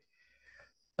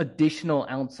additional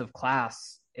ounce of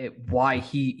class at why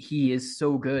he is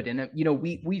so good. And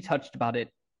we touched about it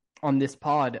on this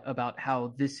pod about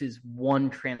how this is one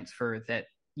transfer that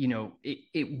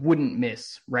it wouldn't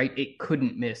miss, right? It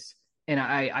couldn't miss. And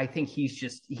I think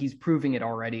he's proving it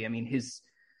already. I mean, his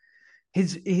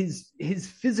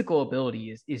physical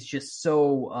ability is just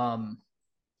so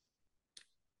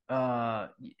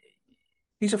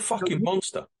he's a fucking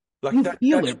monster. Like you that,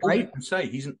 feel that's it, all right? you can say.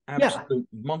 He's an absolute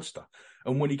monster.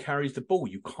 And when he carries the ball,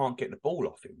 you can't get the ball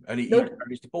off him. And he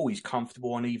carries the ball, he's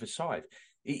comfortable on either side.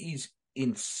 It is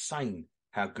insane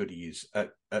how good he is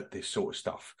at this sort of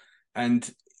stuff. And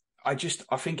I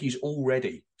think he's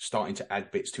already starting to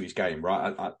add bits to his game,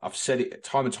 right? I've said it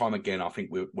time and time again. I think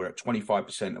we're at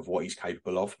 25% of what he's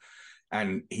capable of.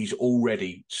 And he's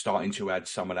already starting to add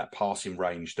some of that passing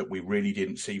range that we really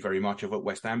didn't see very much of at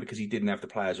West Ham because he didn't have the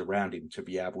players around him to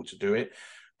be able to do it.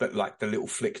 But like the little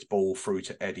flicked ball through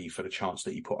to Eddie for the chance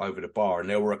that he put over the bar. And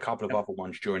there were a couple of other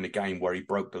ones during the game where he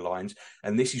broke the lines.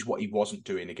 And this is what he wasn't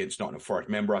doing against Nottingham Forest.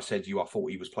 Remember I said to you, I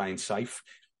thought he was playing safe.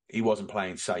 He wasn't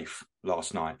playing safe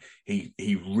last night. He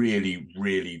really,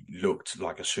 really looked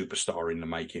like a superstar in the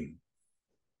making.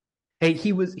 Hey,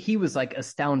 he was like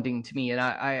astounding to me, and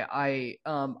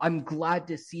I'm glad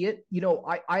to see it.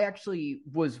 I actually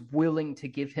was willing to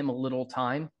give him a little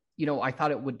time. I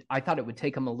thought it would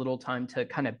take him a little time to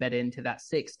kind of bed into that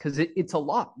 6 because it's a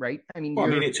lot, right? I mean,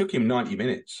 it took him 90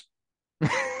 minutes.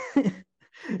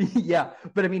 Yeah,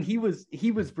 but I mean, he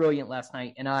was brilliant last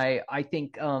night, and I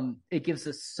think it gives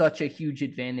us such a huge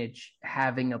advantage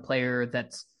having a player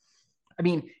that's, I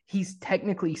mean, he's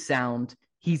technically sound.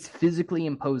 He's physically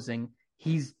imposing.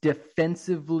 He's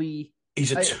defensively.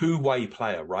 He's a two-way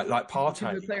player, right? Like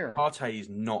Partey is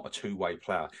not a two-way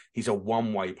player. He's a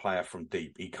one-way player from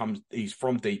deep. He's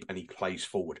from deep and he plays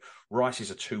forward. Rice is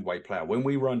a two-way player. When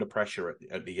we were under pressure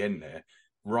at the end there,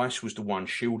 Rice was the one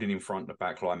shielding in front of the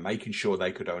back line, making sure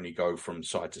they could only go from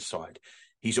side to side.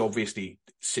 He's obviously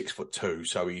 6'2",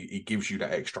 so he gives you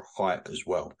that extra height as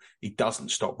well. He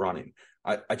doesn't stop running.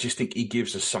 I just think he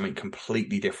gives us something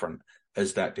completely different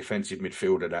as that defensive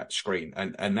midfielder, that screen,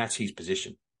 and that's his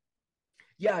position.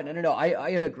 Yeah, no. I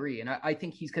agree, and I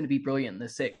think he's going to be brilliant in the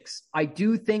 6. I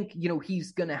do think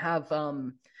he's going to have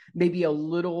maybe a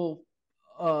little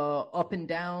up and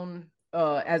down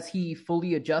as he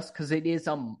fully adjusts because it's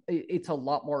a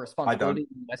lot more responsibility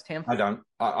than West Ham. I don't.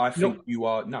 I think you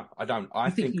are. No, I don't. I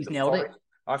think he's nailed it.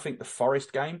 I think the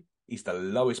Forest game is the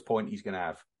lowest point he's going to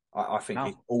have. I think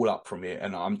he's all up from here,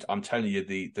 and I'm telling you,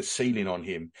 the ceiling on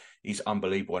him is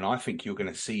unbelievable. And I think you're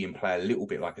going to see him play a little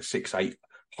bit like a 6-8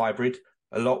 hybrid,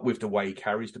 a lot with the way he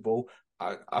carries the ball.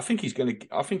 I think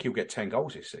he'll get 10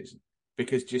 goals this season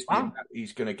because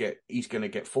he's going to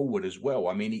get forward as well.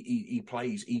 I mean, he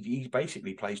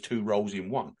basically plays 2 roles in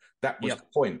one. That was the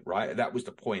point, right? That was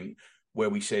the point where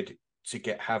we said to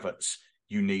get Havertz,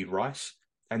 you need Rice.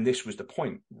 And this was the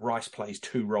point. Rice plays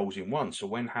 2 roles in one. So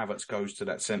when Havertz goes to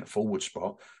that centre forward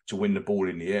spot to win the ball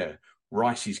in the air,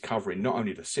 Rice is covering not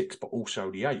only the 6, but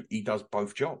also the 8. He does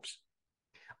both jobs.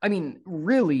 I mean,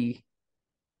 really,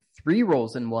 3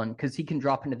 roles in one because he can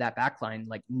drop into that back line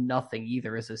like nothing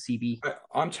either as a CB.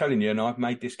 I'm telling you, and I've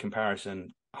made this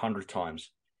comparison 100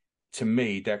 times. To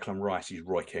me, Declan Rice is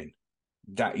Roy Keane.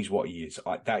 That is what he is.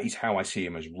 That is how I see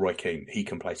him as Roy Keane. He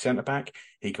can play centre-back.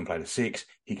 He can play the 6.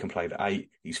 He can play the 8.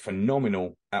 He's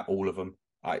phenomenal at all of them.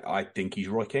 I think he's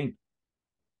Roy Keane.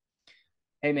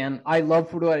 Hey, man, I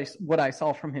love what I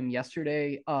saw from him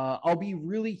yesterday. I'll be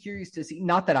really curious to see,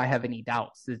 not that I have any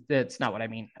doubts. That's not what I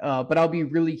mean. But I'll be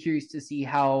really curious to see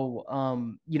how,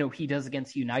 he does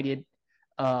against United.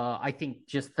 I think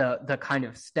just the kind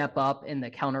of step up and the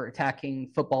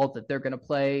counter-attacking football that they're going to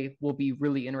play will be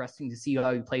really interesting to see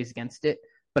how he plays against it.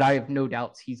 But I have no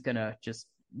doubts he's going to just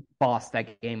boss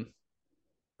that game.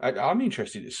 I'm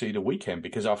interested to see the weekend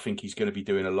because I think he's going to be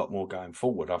doing a lot more going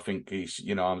forward. I think he's,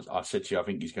 I said to you, I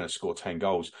think he's going to score 10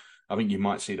 goals. I think you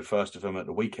might see the first of them at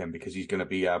the weekend because he's going to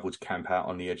be able to camp out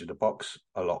on the edge of the box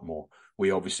a lot more. We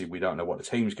don't know what the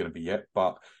team's going to be yet,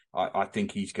 but I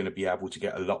think he's going to be able to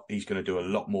get a lot. He's going to do a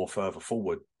lot more further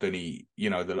forward than he,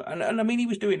 and I mean, he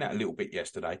was doing that a little bit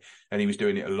yesterday, and he was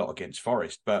doing it a lot against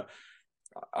Forest. But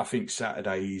I think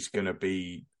Saturday he's going to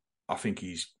be. I think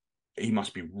he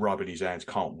must be rubbing his hands.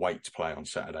 Can't wait to play on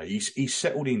Saturday. He's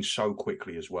settled in so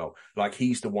quickly as well. Like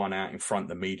he's the one out in front of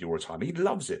the media all the time. He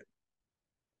loves it.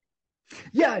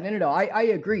 Yeah, no. I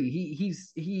agree.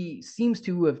 He seems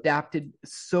to have adapted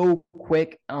so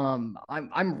quick. I'm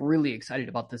really excited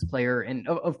about this player, and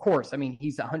of course, I mean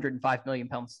he's a £105 million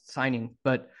signing,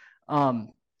 but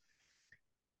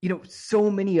so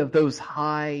many of those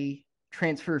high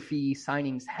transfer fee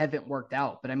signings haven't worked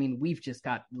out. But I mean, we've just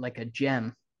got like a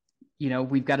gem.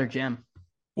 We've got a gem.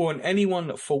 Well, and anyone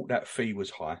that thought that fee was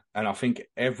high, and I think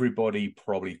everybody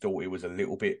probably thought it was a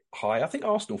little bit high. I think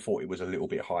Arsenal thought it was a little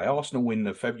bit high. Arsenal in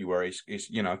the February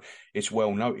it's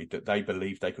well noted that they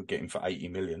believed they could get him for 80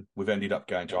 million. We've ended up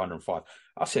going to 105.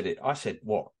 I said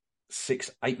what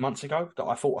 6-8 months ago that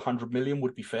I thought 100 million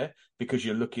would be fair because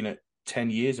you're looking at 10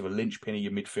 years of a linchpin of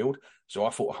your midfield. So I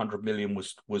thought 100 million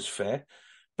was fair.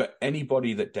 But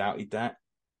anybody that doubted that,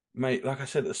 mate, like I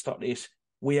said at the start of this,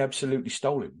 we absolutely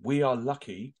stole him. We are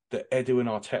lucky that Edu and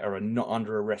Arteta are not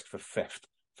under arrest for theft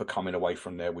for coming away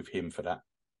from there with him for that.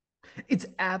 It's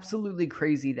absolutely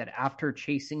crazy that after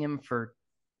chasing him for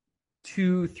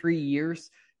 2-3 years,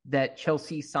 that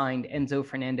Chelsea signed Enzo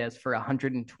Fernandez for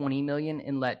 120 million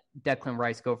and let Declan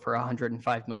Rice go for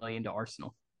 105 million to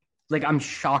Arsenal. Like, I'm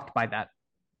shocked by that.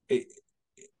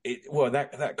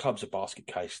 That club's a basket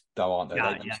case, though, aren't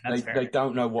they? They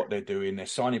don't know what they're doing. They're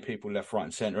signing people left, right,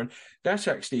 and centre. And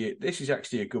this is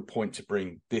actually a good point to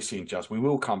bring this in. Just we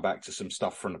will come back to some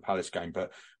stuff from the Palace game,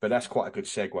 but that's quite a good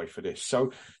segue for this.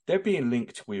 So they're being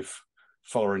linked with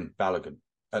foreign Balogun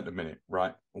at the minute,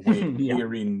 right?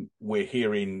 We're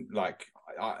hearing like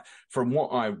from what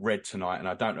I read tonight, and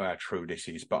I don't know how true this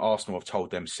is, but Arsenal have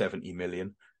told them 70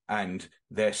 million, and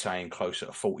they're saying closer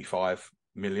to 45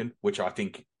 million, which I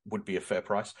think would be a fair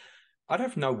price. I'd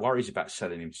have no worries about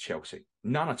selling him to Chelsea.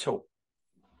 None at all.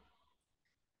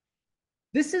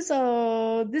 This is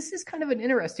kind of an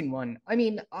interesting one. I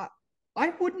mean,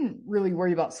 I wouldn't really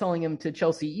worry about selling him to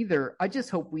Chelsea either. I just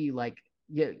hope we're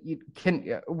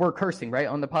cursing, right,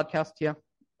 on the podcast, yeah?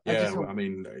 I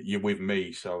mean, you're with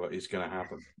me, so it's going to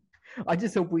happen. I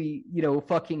just hope we,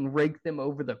 fucking rake them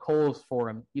over the coals for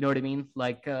him. You know what I mean?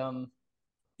 Like,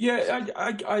 yeah,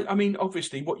 I mean,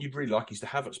 obviously, what you'd really like is to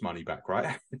have its money back,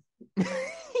 right?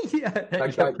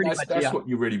 That's what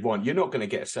you really want. You're not going to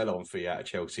get a sell-on fee out of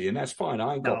Chelsea, and that's fine.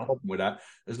 I ain't got a problem with that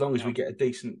as long as we get a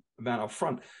decent amount up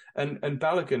front. And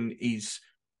Balogun is,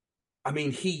 I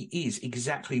mean, he is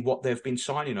exactly what they've been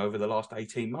signing over the last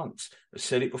 18 months. I've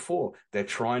said it before. They're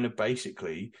trying to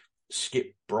basically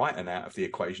skip Brighton out of the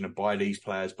equation and buy these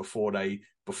players before they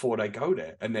go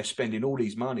there, and they're spending all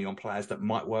these money on players that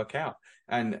might work out.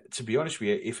 And to be honest with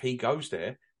you, if he goes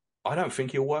there, I don't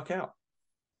think he'll work out.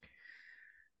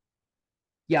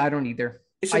 Yeah, I don't either.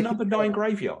 It's a number 9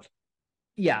 graveyard.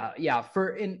 Yeah.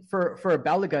 For a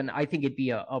Balogun, I think it'd be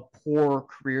a poor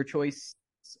career choice.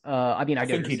 I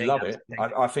think he'd love it.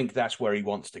 I think that's where he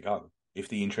wants to go. If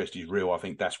the interest is real, I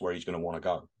think that's where he's going to want to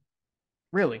go.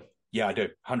 Really? Yeah, I do.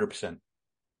 100%.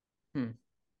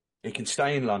 He can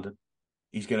stay in London.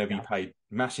 He's going to be paid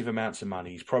massive amounts of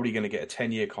money. He's probably going to get a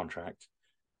 10-year contract.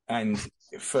 And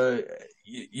he'll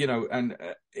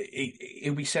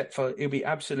be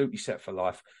absolutely set for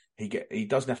life. He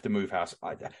doesn't have to move house.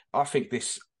 I think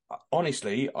this,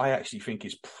 honestly, I actually think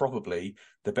is probably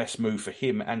the best move for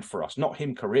him and for us. Not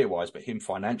him career-wise, but him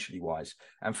financially-wise,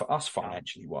 and for us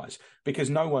financially-wise, because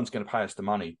no one's going to pay us the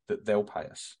money that they'll pay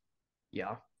us.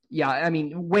 Yeah. I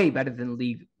mean, way better than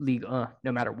League no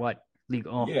matter what. League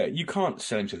Yeah, you can't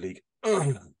sell him to League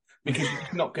because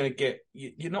you're not going to get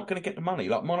the money.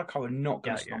 Like Monaco are not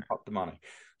going to stump up the money.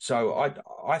 So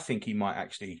I think he might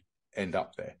actually end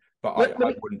up there, but I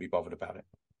wouldn't be bothered about it.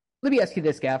 Let me ask you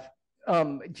this, Gav.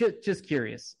 Just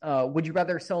curious. Would you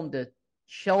rather sell him to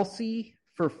Chelsea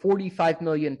for £45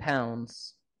 million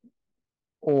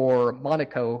or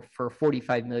Monaco for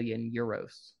 45 million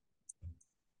euros?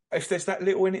 If there's that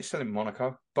little in it, sell him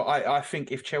Monaco. But I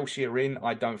think if Chelsea are in,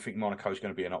 I don't think Monaco is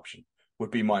going to be an option,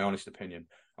 would be my honest opinion.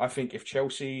 I think if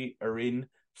Chelsea are in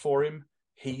for him,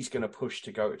 he's going to push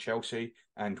to go to Chelsea,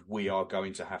 and we are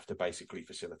going to have to basically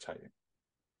facilitate it.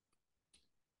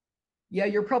 Yeah,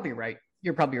 you're probably right.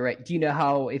 Do you know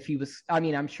how, if he was, I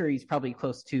mean, I'm sure he's probably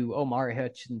close to Omar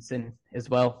Hutchinson as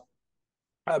well.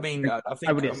 I mean, I think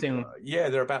I would assume.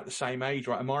 They're about the same age,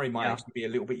 right? Amari might actually be a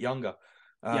little bit younger.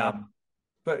 Yeah.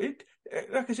 But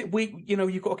like I said,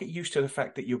 you've got to get used to the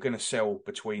fact that you're going to sell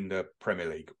between the Premier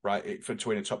League, right?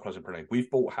 Between the top class and Premier League. We've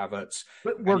bought Havertz.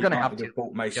 But we're going to have to.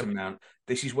 Bought Mason Mount.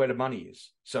 This is where the money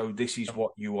is. So this is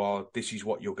what you are. This is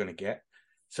what you're going to get.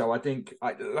 So I think,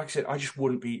 like I said, I just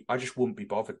wouldn't be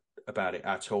bothered about it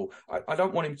at all. I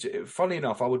don't want him to. Funnily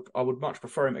enough, I would much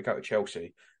prefer him to go to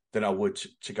Chelsea than I would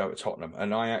to go to Tottenham.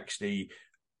 And I actually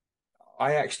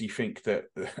think that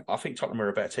Tottenham are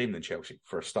a better team than Chelsea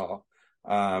for a start.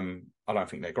 I don't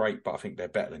think they're great, but I think they're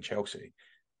better than Chelsea.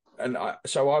 And I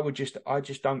just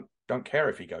don't care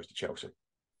if he goes to Chelsea.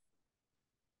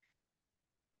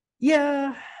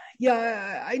 Yeah,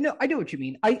 I know what you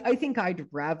mean. I think I'd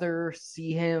rather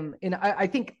see him, and I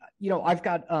think I've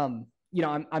got I'm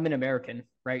an American,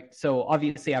 right? So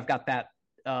obviously I've got that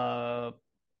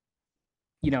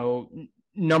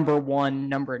number 1,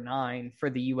 number 9 for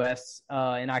the U.S.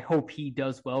 And I hope he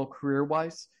does well career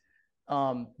wise.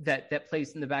 That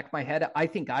plays in the back of my head. I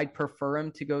think I'd prefer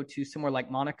him to go to somewhere like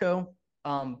Monaco.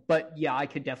 But yeah, I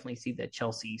could definitely see the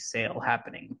Chelsea sale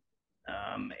happening.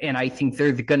 And I think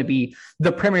they're going to be,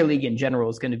 the Premier League in general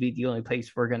is going to be the only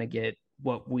place we're going to get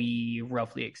what we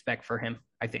roughly expect for him,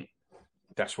 I think.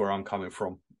 That's where I'm coming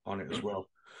from on it as well.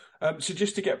 So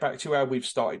just to get back to how we've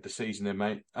started the season then,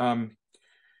 mate,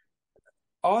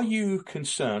 are you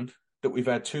concerned that we've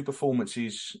had 2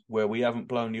 performances where we haven't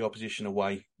blown the opposition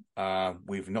away?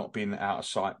 We've not been out of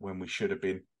sight when we should have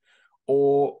been.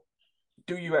 Or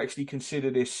do you actually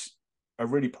consider this a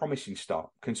really promising start,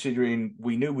 considering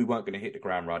we knew we weren't going to hit the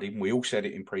ground running? We all said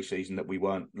it in pre-season that we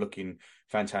weren't looking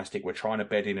fantastic. We're trying to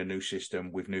bed in a new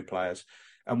system with new players.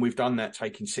 And we've done that,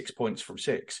 taking 6 points from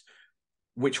 6.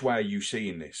 Which way are you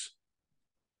seeing this?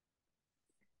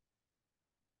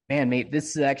 Man, mate,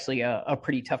 this is actually a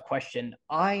pretty tough question.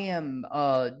 I am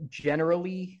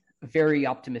generally very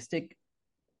optimistic.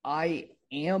 I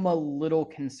am a little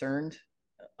concerned,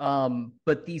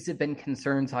 but these have been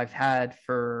concerns I've had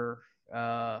for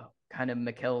kind of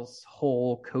Mikel's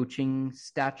whole coaching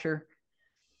stature.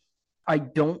 I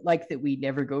don't like that we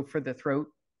never go for the throat.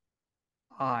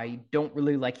 I don't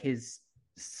really like his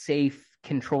safe,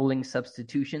 controlling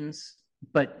substitutions,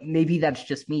 but maybe that's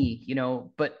just me,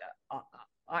 but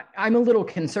I'm a little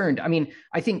concerned. I mean,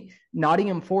 I think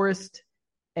Nottingham Forest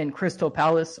and Crystal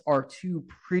Palace are 2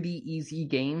 pretty easy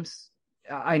games.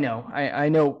 I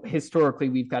know historically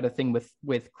we've got a thing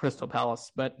with Crystal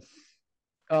Palace, but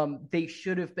they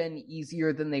should have been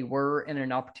easier than they were, and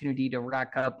an opportunity to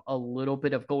rack up a little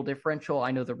bit of goal differential.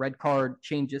 I know the red card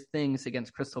changes things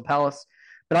against Crystal Palace,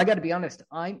 but I got to be honest,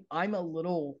 I'm a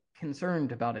little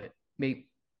concerned about it. Mate,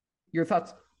 your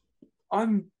thoughts?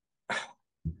 I'm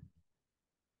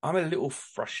a little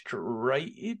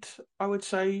frustrated, I would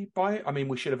say, by it. I mean,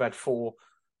 we should have had 4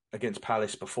 against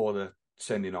Palace before the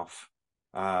sending off.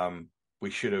 We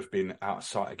should have been out of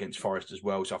sight against Forest as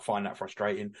well, so I find that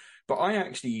frustrating. But I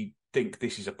actually think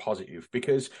this is a positive,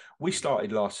 because we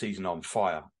started last season on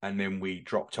fire and then we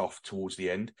dropped off towards the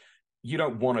end. You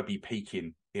don't want to be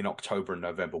peaking in October and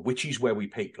November, which is where we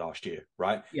peaked last year,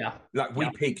 right? Yeah. Like we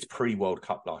peaked pre-World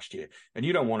Cup last year, and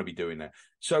you don't want to be doing that.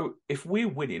 So if we're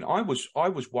winning, I was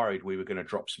worried we were going to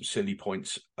drop some silly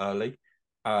points early,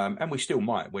 and we still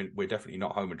might. We're definitely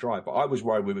not home and dry, but I was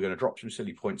worried we were going to drop some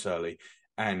silly points early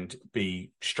and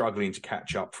be struggling to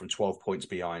catch up from 12 points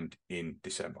behind in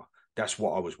December. That's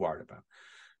what I was worried about.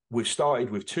 We've started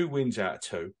with 2 wins out of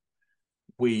 2.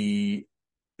 We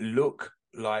look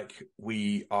like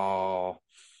we're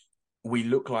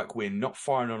not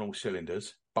firing on all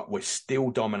cylinders, but we're still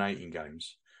dominating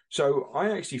games. So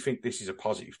I actually think this is a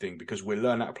positive thing, because we're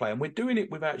learning how to play, and we're doing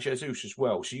it without Jesus as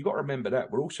well. So you got to remember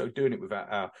that we're also doing it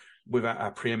without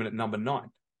our preeminent number 9,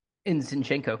 in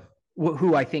Zinchenko,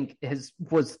 who I think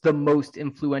was the most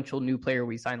influential new player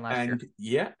we signed last year.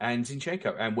 Yeah, and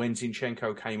Zinchenko. And when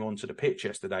Zinchenko came onto the pitch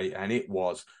yesterday, and it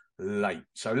was late.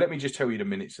 So let me just tell you the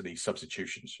minutes of these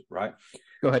substitutions, right?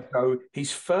 Go ahead. So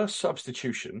his first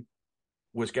substitution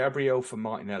was Gabriel for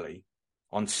Martinelli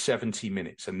on 70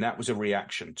 minutes, and that was a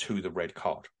reaction to the red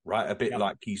card, right? A bit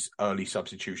like his early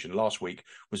substitution last week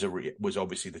was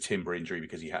obviously the Timber injury,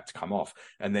 because he had to come off,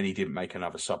 and then he didn't make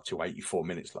another sub till 84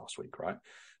 minutes last week, right?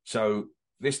 So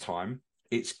this time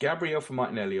it's Gabriel for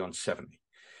Martinelli on 70.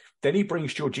 Then he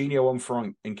brings Jorginho on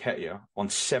for Nketiah on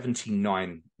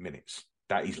 79 minutes.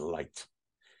 That is late.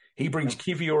 He brings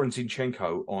Kivior and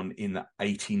Zinchenko on in the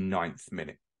 89th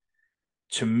minute.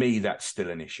 To me, that's still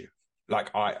an issue.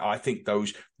 Like, I think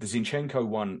the Zinchenko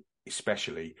one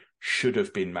especially should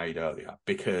have been made earlier,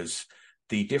 because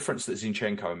the difference that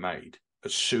Zinchenko made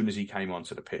as soon as he came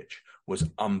onto the pitch was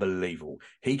unbelievable.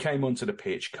 He came onto the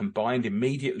pitch, combined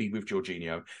immediately with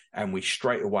Jorginho, and we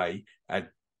straight away had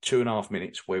 2.5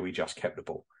 minutes where we just kept the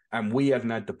ball. And we hadn't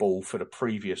had the ball for the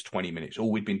previous 20 minutes. All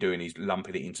we'd been doing is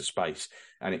lumping it into space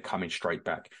and it coming straight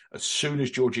back. As soon as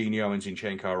Jorginho and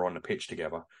Zinchenko are on the pitch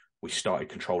together, we started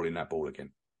controlling that ball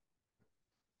again.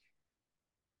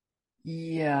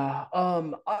 Yeah.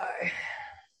 And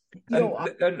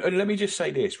let me just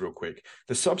say this real quick.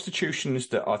 The substitutions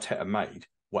that Arteta made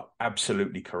were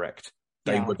absolutely correct.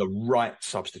 They were the right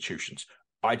substitutions.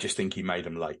 I just think he made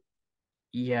them late.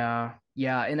 Yeah.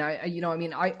 And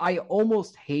I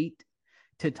almost hate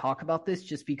to talk about this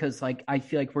just because like I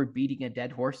feel like we're beating a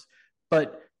dead horse,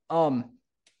 but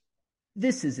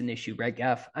this is an issue, right,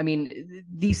 Gaff? I mean,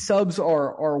 these subs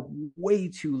are way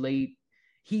too late.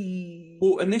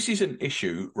 And this is an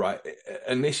issue, right?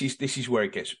 And this is where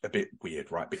it gets a bit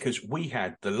weird, right? Because we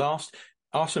had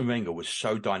Arsene Wenger was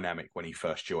so dynamic when he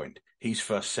first joined. His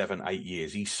first 7-8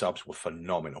 years, his subs were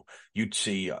phenomenal. You'd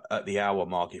see at the hour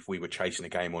mark, if we were chasing a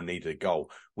game or needed a goal,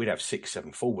 we'd have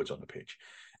 6-7 forwards on the pitch.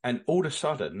 And all of a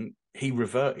sudden, he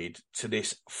reverted to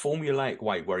this formulaic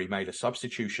way where he made a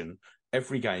substitution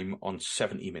every game on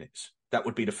 70 minutes. That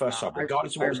would be the first sub,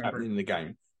 regardless of what was happening in the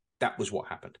game. That was what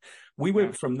happened. We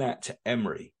went from that to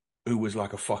Emery, who was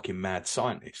like a fucking mad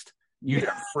scientist. You'd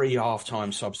have 3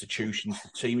 half-time substitutions for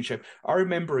team shape. I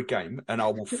remember a game, and I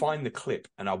will find the clip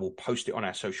and I will post it on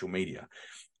our social media,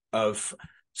 of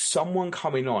someone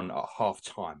coming on at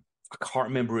half-time. I can't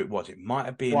remember who it was. It might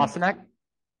have been Kolasinac?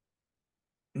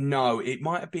 No, it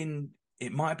might have been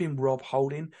Rob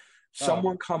Holding.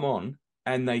 Someone come on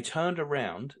and they turned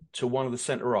around to one of the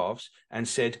centre halves and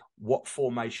said, "What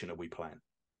formation are we playing?"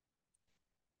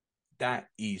 And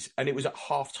it was at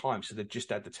half-time, so they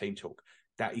just had the team talk.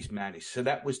 That is madness. So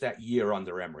that was that year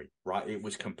under Emery, right? It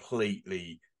was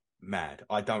completely mad.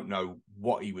 I don't know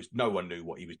what no one knew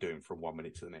what he was doing from 1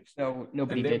 minute to the next. No,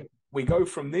 nobody did. We go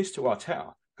from this to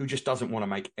Arteta, who just doesn't want to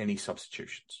make any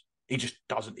substitutions. He just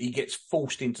doesn't. He gets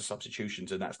forced into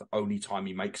substitutions, and that's the only time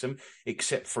he makes them,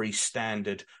 except for his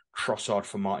standard Trossard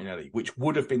for Martinelli, which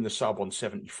would have been the sub on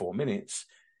 74 minutes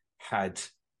had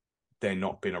there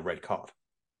not been a red card.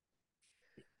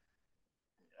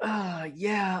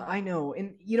 Yeah, I know.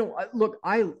 And, look,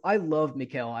 I love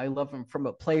Mikel. I love him from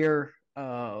a player,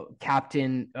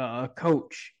 captain,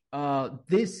 coach.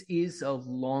 This is a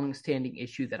long-standing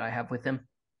issue that I have with him.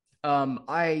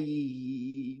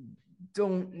 I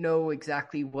don't know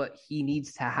exactly what he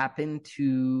needs to happen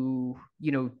to,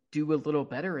 do a little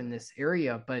better in this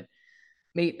area. But,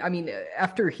 mate, I mean,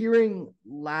 after hearing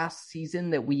last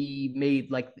season that we made,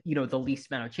 the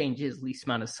least amount of changes, least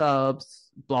amount of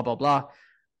subs, blah, blah, blah,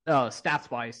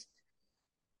 stats wise,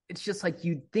 it's just like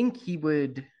you'd think he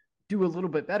would do a little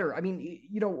bit better. I mean,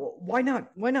 why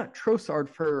not Trossard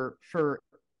for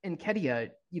Nketiah,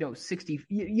 60,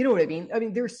 you know what I mean? I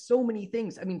mean, there's so many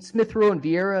things. I mean, Smith Rowe and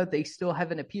Vieira, they still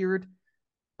haven't appeared.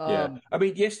 I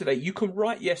mean, yesterday, you can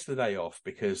write yesterday off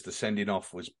because the sending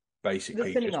off was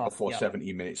basically just before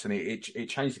 70 minutes, and it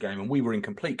changed the game, and we were in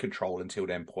complete control until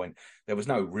then point. There was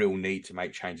no real need to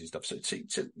make changes and stuff.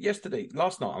 So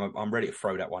last night, I'm ready to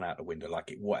throw that one out the window,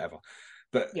 whatever.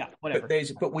 But yeah, whatever.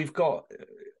 But we've got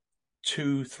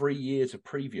 2-3 years of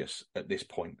previous at this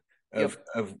point of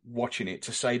watching it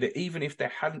to say that even if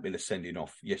there hadn't been a sending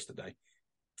off yesterday,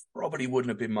 probably wouldn't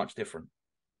have been much different.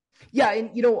 Yeah,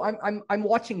 and I'm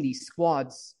watching these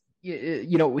squads.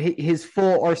 His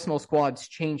full Arsenal squads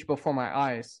change before my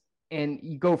eyes. And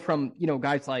you go from,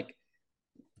 guys like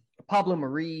Pablo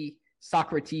Mari,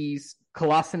 Socrates,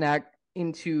 Kolasinac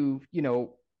into,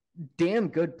 damn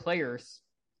good players.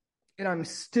 And I'm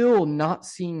still not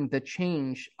seeing the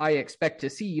change I expect to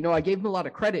see. I gave him a lot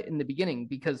of credit in the beginning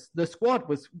because the squad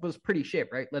was pretty shit,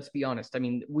 right? Let's be honest. I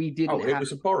mean, we didn't it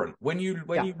was abhorrent. When you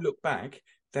look back,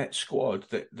 that squad,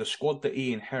 the squad that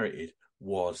he inherited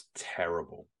was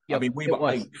terrible. Yep, I mean, we were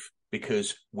 8th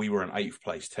because we were an 8th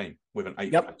place team with an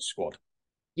 8th place squad.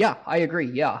 Yeah, I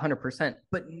agree. Yeah, 100%.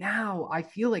 But now I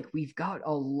feel like we've got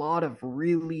a lot of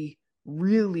really,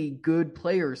 really good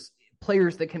players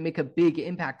that can make a big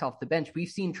impact off the bench. We've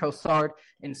seen Trossard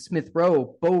and Smith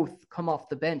Rowe both come off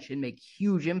the bench and make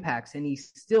huge impacts. And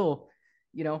he's still,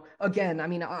 again, I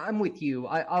mean, I'm with you.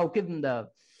 I'll give him the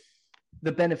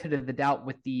benefit of the doubt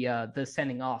with the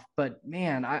sending off, but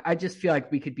man, I just feel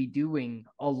like we could be doing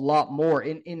a lot more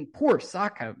in poor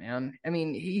Saka, man. I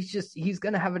mean, he's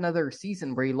going to have another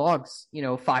season where he logs,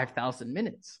 5,000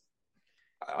 minutes.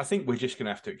 I think we're just going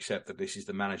to have to accept that this is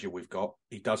the manager we've got.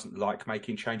 He doesn't like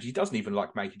making changes. He doesn't even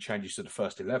like making changes to the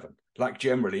first 11. Like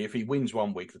generally, if he wins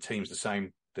one week, the team's the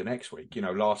same the next week.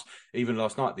 Last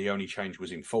night, the only change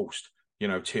was enforced.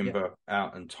 Timber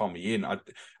out and Tommy in.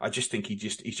 I just think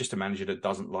he's just a manager that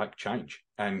doesn't like change,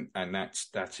 and that's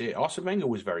it. Arsene Wenger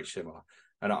was very similar,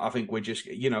 and I think we're just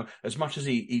as much as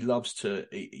he loves to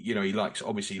he likes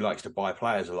to buy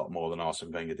players a lot more than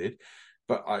Arsene Wenger did,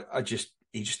 but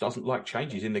he just doesn't like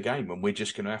changes in the game, and we're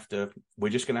just gonna have to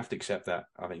accept that,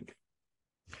 I think.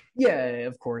 Yeah,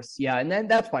 of course. Yeah. And then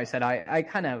that's why I said I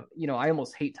kind of, I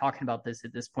almost hate talking about this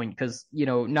at this point because,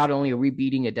 not only are we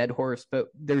beating a dead horse, but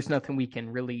there's nothing we can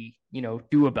really,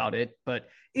 do about it. But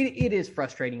it is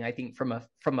frustrating, I think, from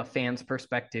a fan's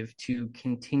perspective to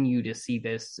continue to see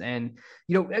this. And,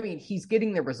 he's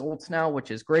getting the results now,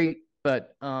 which is great.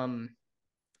 But,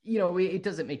 it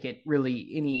doesn't make it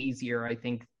really any easier, I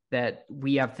think, that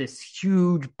we have this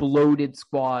huge bloated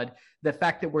squad. The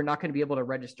fact that we're not going to be able to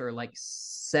register like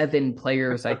 7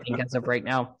 players, I think, as of right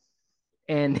now.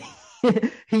 And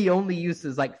he only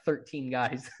uses like 13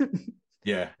 guys.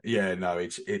 Yeah, no,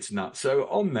 it's nuts. So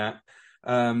on that,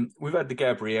 we've had the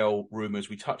Gabriel rumors.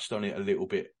 We touched on it a little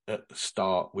bit at the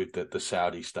start with the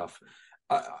Saudi stuff.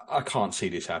 I can't see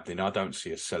this happening. I don't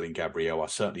see us selling Gabriel. I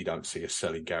certainly don't see us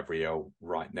selling Gabriel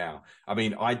right now. I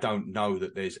mean, I don't know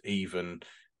that there's even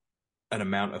an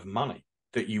amount of money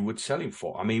that you would sell him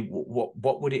for. I mean,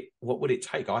 what would it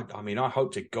take? I mean, I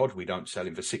hope to God we don't sell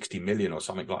him for 60 million or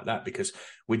something like that, because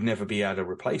we'd never be able to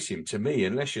replace him. To me,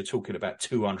 unless you're talking about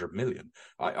 200 million,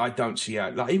 I don't see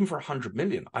how, like, even for 100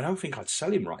 million, I don't think I'd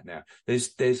sell him right now.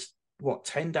 There's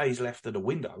 10 days left of the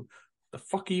window. The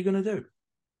fuck are you going to do?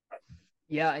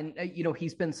 Yeah. And,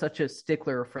 he's been such a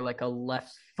stickler for like a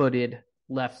left-footed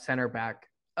left center back.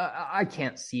 I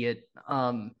can't see it.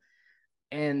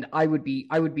 And I would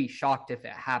be shocked if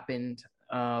it happened.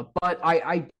 But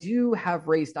I do have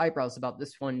raised eyebrows about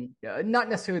this one, not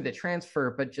necessarily the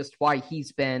transfer, but just why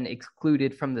he's been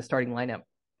excluded from the starting lineup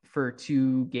for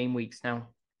 2 game weeks now.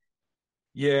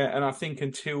 Yeah, and I think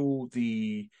until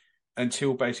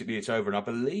basically it's over, and I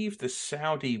believe the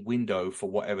Saudi window, for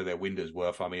whatever their window's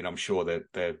worth, I mean, I'm sure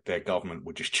that their government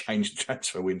would just change the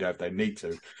transfer window if they need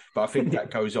to, but I think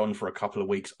that goes on for a couple of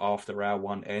weeks after our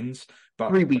one ends. But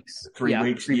 3 weeks. 3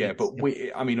 weeks, yeah. But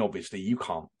I mean, obviously, you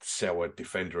can't sell a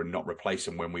defender and not replace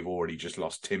him when we've already just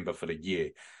lost Timber for the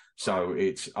year. So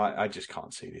I just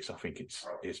can't see this. I think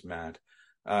it's mad.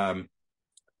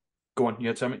 Go on, you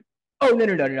had something? Oh,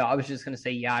 no. I was just going to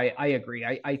say, yeah, I agree.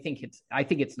 I think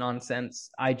it's nonsense.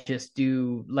 I just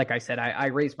do, like I said, I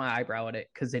raise my eyebrow at it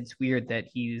because it's weird that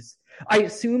I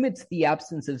assume it's the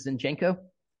absence of Zinchenko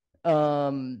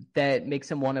that makes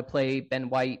him want to play Ben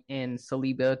White and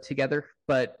Saliba together,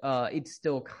 but it's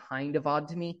still kind of odd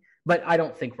to me. But I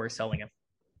don't think we're selling him.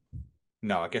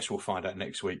 No, I guess we'll find out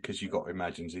next week, because you've got to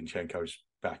imagine Zinchenko's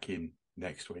back in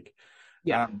next week.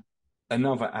 Yeah.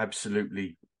 Another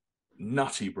absolutely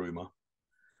nutty rumour,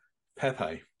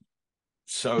 Pepe.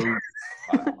 So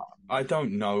I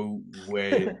don't know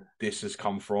where this has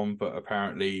come from, but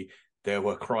apparently there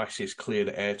were crisis clear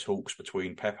the air talks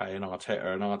between Pepe and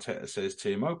Arteta says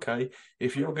to him, okay,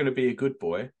 if you're going to be a good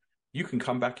boy, you can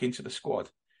come back into the squad.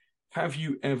 Have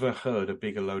you ever heard a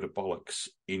bigger load of bollocks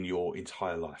in your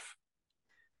entire life?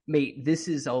 Mate, this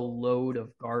is a load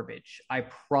of garbage. I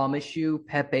promise you,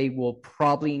 Pepe will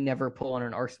probably never pull on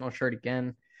an Arsenal shirt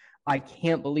again. I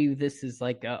can't believe this is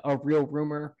like a real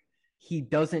rumor. He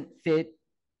doesn't fit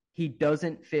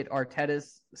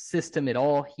Arteta's system at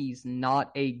all. He's not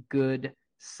a good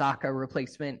Saka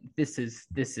replacement. This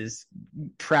is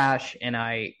trash, and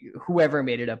whoever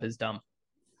made it up is dumb.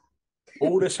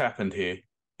 All that's happened here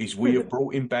is we have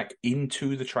brought him back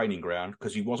into the training ground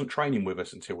because he wasn't training with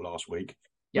us until last week.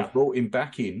 Yeah. We've brought him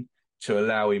back in to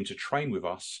allow him to train with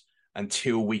us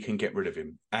until we can get rid of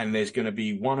him. And there's going to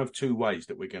be one of 2 ways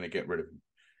that we're going to get rid of him.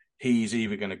 He's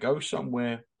either going to go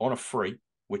somewhere on a free,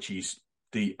 which is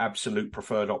the absolute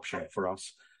preferred option for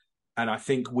us. And I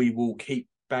think we will keep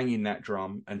banging that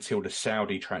drum until the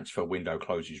Saudi transfer window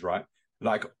closes, right?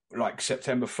 Like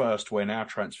September 1st, when our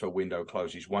transfer window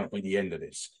closes, won't be the end of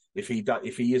this. If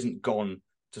he isn't gone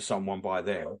to someone by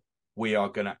then, we are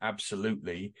going to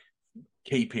absolutely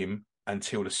keep him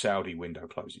until the Saudi window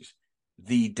closes.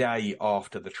 The day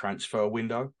after the transfer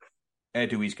window,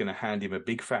 Edu is going to hand him a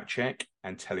big fat check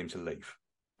and tell him to leave.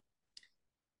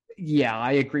 Yeah,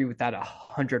 I agree with that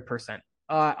 100%.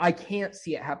 I can't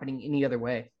see it happening any other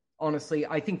way. Honestly,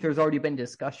 I think there's already been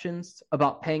discussions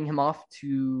about paying him off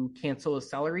to cancel his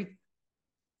salary.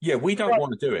 Yeah, we don't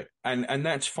want to do it. And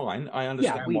that's fine. I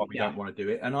understand why we don't want to do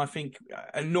it. And I think,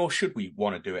 and nor should we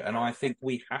want to do it. And I think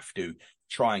we have to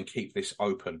try and keep this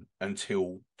open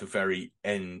until the very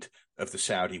end of the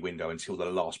Saudi window, until the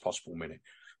last possible minute.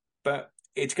 But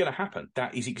it's going to happen.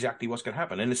 That is exactly what's going to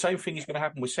happen. And the same thing is going to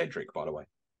happen with Cedric, by the way.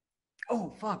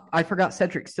 Oh fuck! I forgot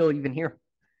Cedric's still even here.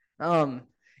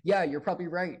 Yeah, you're probably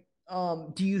right.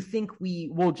 Do you think we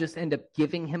will just end up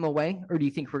giving him away, or do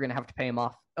you think we're gonna have to pay him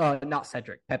off? Not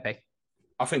Cedric, Pepe.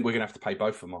 I think we're going to have to pay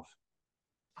both of them off.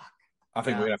 I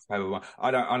think we're going to have to pay them off.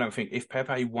 I don't think if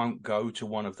Pepe won't go to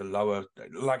one of the lower,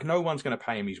 like no one's going to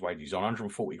pay him his wages. He's on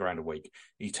 140 grand a week.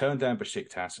 He turned down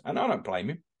Besiktas, and I don't blame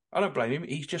him. I don't blame him.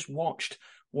 He's just watched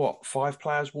what 5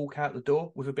 players walk out the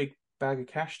door with a big bag of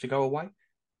cash to go away.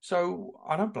 So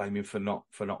I don't blame him for not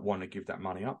wanting to give that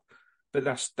money up. But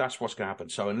that's what's going to happen.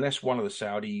 So unless one of the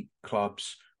Saudi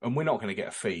clubs, and we're not going to get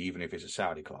a fee even if it's a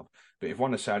Saudi club, but if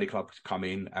one of the Saudi clubs come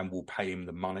in and will pay him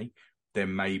the money,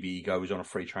 then maybe he goes on a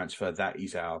free transfer. That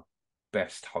is our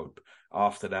best hope.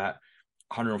 After that,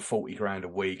 140 grand a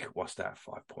week. What's that?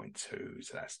 5.2.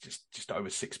 So that's just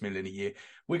over 6 million a year.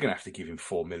 We're going to have to give him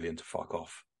 4 million to fuck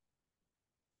off.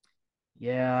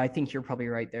 Yeah, I think you're probably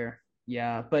right there.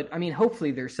 Yeah, but I mean,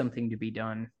 hopefully there's something to be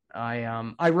done.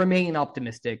 I remain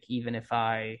optimistic, even if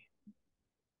I,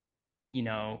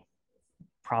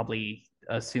 probably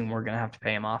assume we're going to have to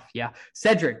pay him off. Yeah,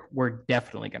 Cedric, we're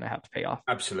definitely going to have to pay off.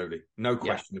 Absolutely, no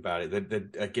question about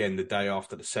it. Again, the day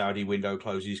after the Saudi window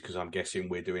closes, because I'm guessing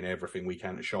we're doing everything we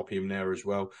can to shop him there as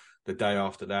well. The day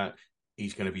after that,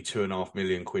 he's going to be £2.5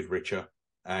 million richer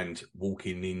and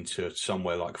walking into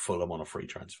somewhere like Fulham on a free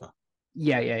transfer.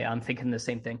 Yeah. I'm thinking the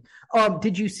same thing.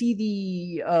 Did you see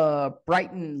the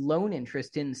Brighton loan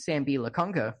interest in Sambi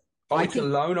Lokonga? It's a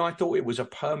loan. I thought it was a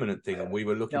permanent thing, and we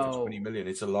were looking for 20 million.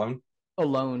 It's a loan. A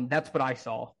loan. That's what I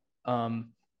saw. I'm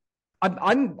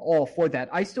all for that.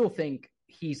 I still think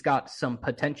he's got some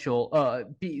potential.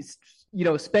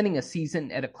 Spending a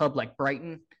season at a club like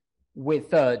Brighton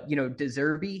with De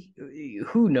Zerbi,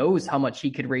 who knows how much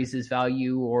he could raise his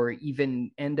value or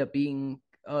even end up being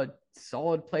a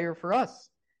solid player for us,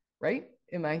 right?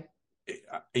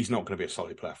 He's not going to be a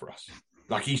solid player for us.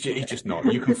 Like he's just not.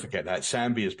 You can forget that.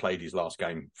 Sambi has played his last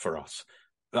game for us.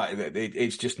 Like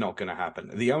it's just not going to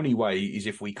happen. The only way is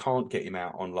if we can't get him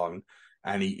out on loan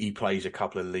and he plays a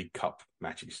couple of League Cup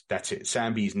matches. That's it.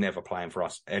 Sambi's never playing for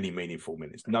us any meaningful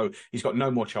minutes. No, he's got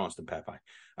no more chance than Pepe.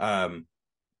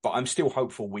 But I'm still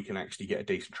hopeful we can actually get a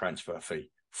decent transfer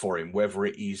fee for him, whether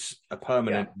it is a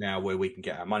permanent now where we can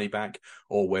get our money back,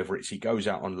 or whether it's he goes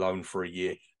out on loan for a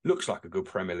year, looks like a good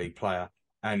Premier League player,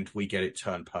 and we get it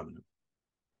turned permanent.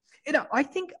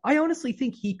 I honestly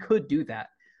think he could do that.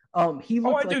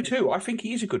 Do too. I think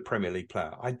he is a good Premier League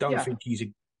player. I don't think he's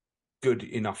good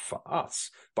enough for us,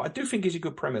 but I do think he's a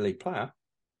good Premier League player.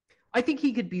 I think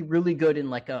he could be really good in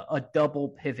like a double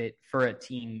pivot for a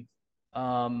team.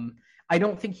 I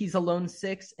don't think he's a lone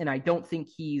 6, and I don't think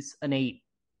he's an 8.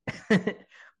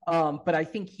 But I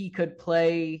think he could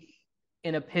play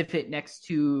in a pivot next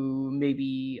to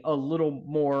maybe a little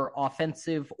more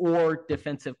offensive or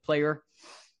defensive player.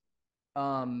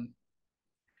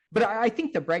 But I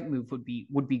think the Bright move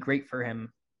would be great for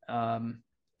him.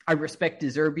 I respect De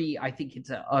Zerbi. I think it's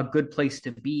a good place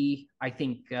to be. I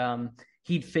think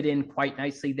he'd fit in quite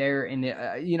nicely there, and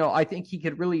I think he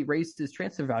could really raise his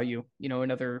transfer value.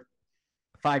 Another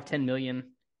 5-10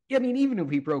 million. Yeah, I mean, even if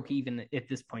we broke even at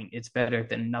this point, it's better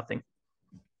than nothing.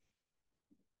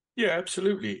 Yeah,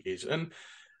 absolutely it is. And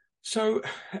so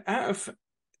out of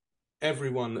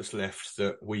everyone that's left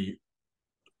that we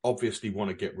obviously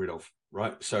want to get rid of,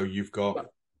 right? So you've got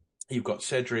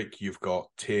Cedric, you've got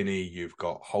Tierney, you've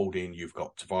got Holding, you've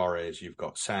got Tavares, you've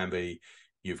got Sambi,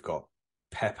 you've got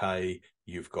Pepe,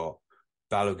 you've got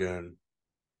Balogun,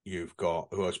 you've got,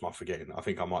 who else am I forgetting? I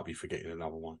think I might be forgetting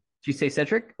another one. Did you say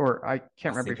Cedric? Or I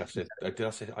can't remember. Did I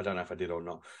say? I don't know if I did or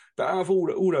not. But out of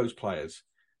all those players,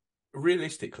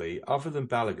 realistically, other than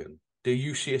Balogun, do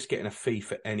you see us getting a fee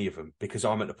for any of them? Because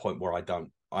I'm at the point where I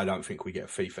don't think we get a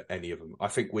fee for any of them. I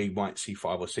think we might see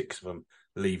 5 or 6 of them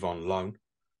leave on loan,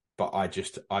 but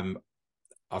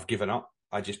I've given up.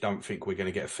 I just don't think we're going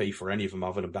to get a fee for any of them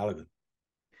other than Balogun.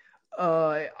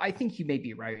 I think you may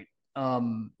be right.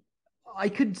 I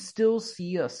could still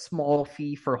see a small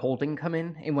fee for Holding come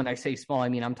in. And when I say small, I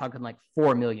mean, I'm talking like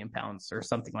 £4 million or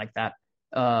something like that.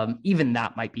 Even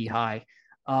that might be high.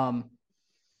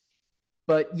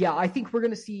 But yeah, I think we're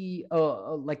going to see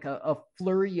a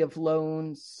flurry of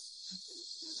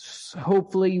loans,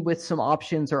 hopefully with some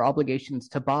options or obligations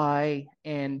to buy.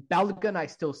 And Balogun, I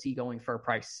still see going for a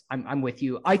price. I'm with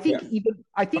you. I think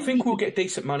we'll get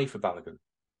decent money for Balogun.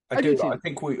 I do. I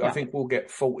think we'll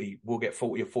get 40. We'll get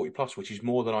 40 or 40 plus, which is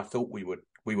more than I thought we would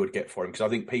get for him, because I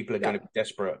think people are going to be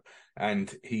desperate,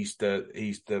 and he's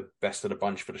the best of the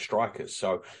bunch for the strikers.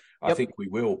 So I think we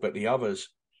will. But the others,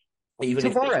 even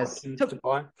Tavares, if to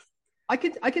buy, I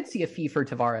could see a fee for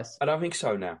Tavares. I don't think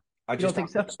so now. I You don't just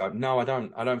think don't think so? so. No, I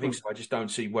don't. I don't think so. I just don't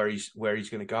see where he's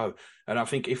going to go. And I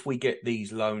think if we get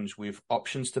these loans with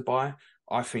options to buy,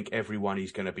 I think everyone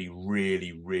is going to be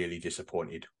really, really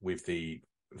disappointed with the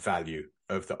value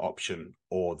of the option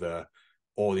or the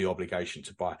obligation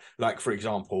to buy. Like for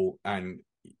example, and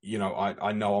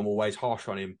I know I'm always harsh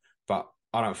on him, but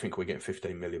I don't think we're getting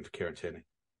 15 million for Kieran Tierney.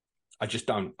 I just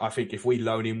don't. I think if we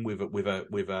loan him with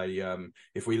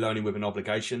if we loan him with an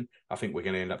obligation, I think we're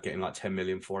going to end up getting like 10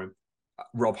 million for him.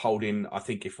 Rob Holding, I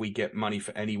think if we get money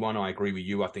for anyone, I agree with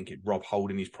you. I think Rob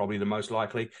Holding is probably the most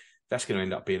likely. That's going to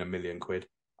end up being £1 million.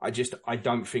 I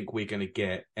don't think we're going to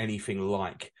get anything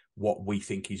like what we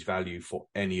think is value for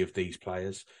any of these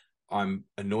players. I'm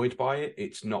annoyed by it.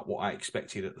 It's not what I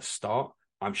expected at the start.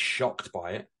 I'm shocked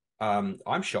by it.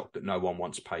 I'm shocked that no one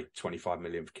wants to pay 25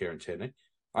 million for Kieran Tierney.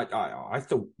 I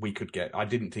thought we could get, I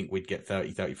didn't think we'd get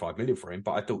 30, 35 million for him,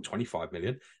 but I thought 25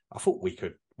 million. I thought we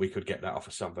could get that off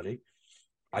of somebody.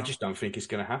 I just don't think it's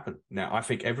going to happen. Now, I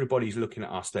think everybody's looking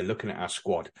at us. They're looking at our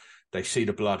squad. They see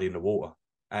the blood in the water,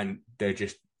 and they're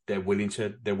willing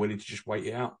to just wait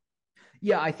it out.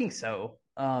 Yeah, I think so.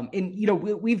 And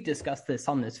we've discussed this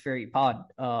on this very pod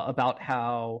about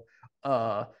how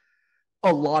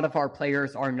a lot of our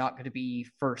players are not going to be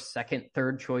first, second,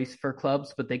 third choice for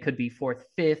clubs, but they could be fourth,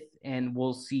 fifth, and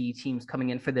we'll see teams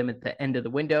coming in for them at the end of the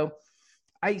window.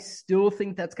 I still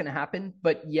think that's going to happen,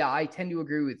 but yeah, I tend to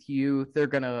agree with you. They're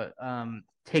going to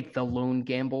take the loan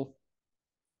gamble,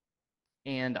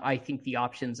 and I think the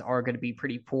options are going to be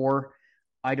pretty poor.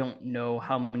 I don't know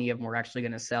how many of them are actually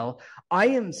going to sell. I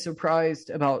am surprised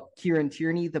about Kieran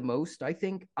Tierney the most. I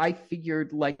think I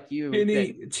figured like you.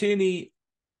 Tierney,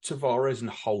 Tavares, and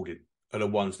Holding are the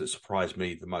ones that surprise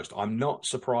me the most. I'm not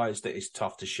surprised that it's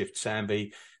tough to shift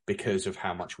Sambi because of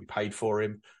how much we paid for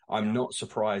him. I'm not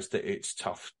surprised that it's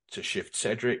tough to shift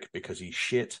Cedric because he's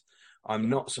shit. I'm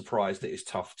not surprised that it's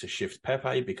tough to shift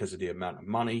Pepe because of the amount of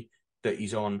money that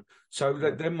he's on. So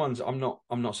them ones, I'm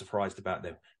not surprised about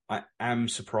them. I am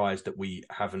surprised that we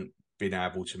haven't been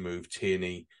able to move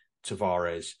Tierney,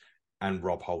 Tavares, and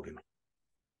Rob Holding.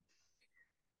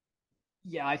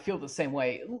 Yeah, I feel the same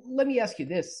way. Let me ask you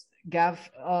this, Gav.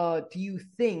 Do you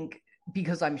think,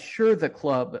 because I'm sure the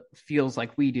club feels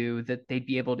like we do, that they'd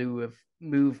be able to have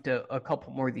moved a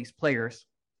couple more of these players,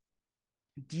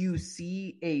 do you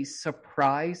see a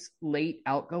surprise late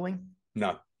outgoing?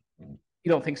 No. You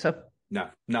don't think so? No,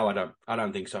 I don't. I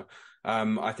don't think so.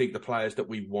 I think the players that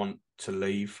we want to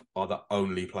leave are the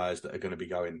only players that are going to be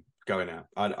going out.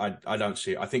 I don't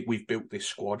see it. I think we've built this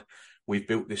squad. We've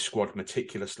built this squad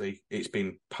meticulously. It's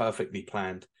been perfectly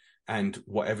planned. And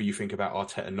whatever you think about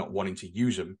Arteta not wanting to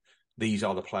use them, these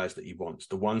are the players that he wants.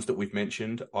 The ones that we've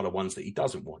mentioned are the ones that he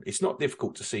doesn't want. It's not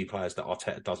difficult to see players that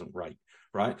Arteta doesn't rate,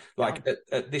 right? Like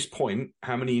at this point,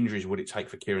 how many injuries would it take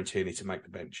for Kieran Tierney to make the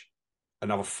bench?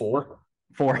 Another 4?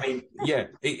 I mean,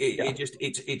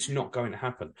 it's not going to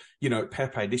happen.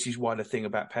 Pepe, this is why the thing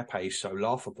about Pepe is so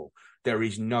laughable.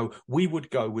 We would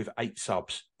go with 8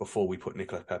 subs before we put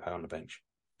Nicolas Pepe on the bench.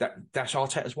 That's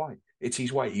Arteta's way. It's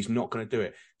his way. He's not going to do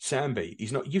it. Sambi,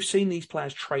 he's not. You've seen these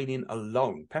players training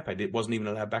alone. Pepe wasn't even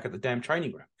allowed back at the damn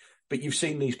training ground. But you've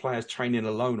seen these players training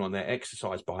alone on their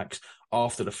exercise bikes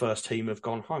after the first team have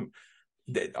gone home.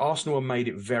 Arsenal have made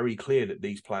it very clear that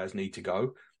these players need to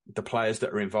go. The players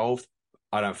that are involved,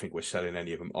 I don't think we're selling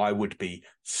any of them. I would be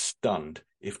stunned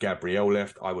if Gabriel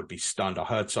left. I would be stunned. I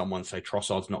heard someone say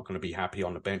Trossard's not going to be happy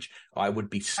on the bench. I would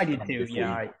be stunned. I did too,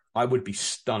 yeah. I would be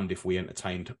stunned if we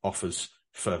entertained offers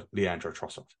for Leandro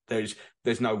Trossard.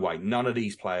 There's no way. None of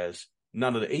these players,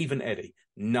 even Eddie,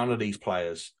 none of these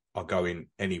players are going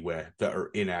anywhere that are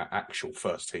in our actual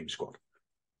first team squad.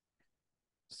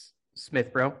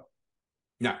 Smith, bro?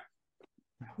 No,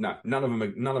 none of them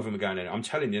are going anywhere. I'm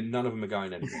telling you, none of them are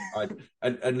going anywhere.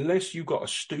 Unless you got a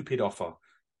stupid offer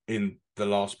in the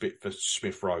last bit for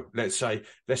Smith Rowe. Let's say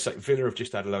Villa have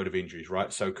just had a load of injuries,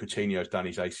 right? So Coutinho's done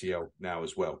his ACL now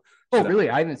as well. So really?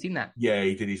 I haven't seen that. Yeah,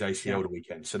 he did his ACL the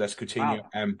weekend. So that's Coutinho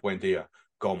and Buendia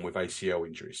gone with ACL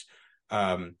injuries.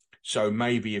 So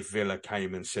maybe if Villa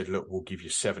came and said, look, we'll give you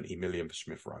 70 million for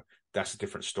Smith Rowe, that's a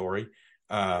different story.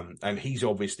 And he's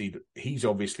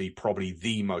obviously probably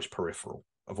the most peripheral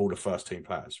of all the first team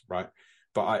players, right?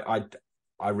 But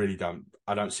I really don't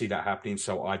see that happening.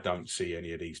 So I don't see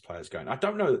any of these players going. I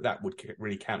don't know that would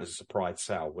really count as a surprise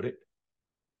sale, would it?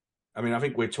 I mean, I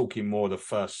think we're talking more the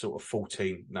first sort of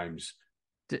 14 names.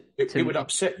 It would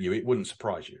upset you. It wouldn't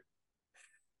surprise you.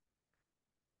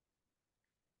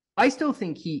 I still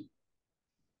think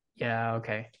yeah,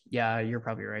 okay. Yeah, you're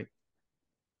probably right.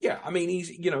 Yeah, I mean,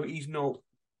 he's not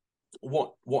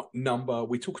what number,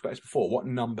 we talked about this before, what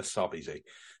number sub is he?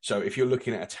 So if you're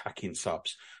looking at attacking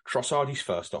subs, Trossard is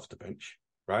first off the bench,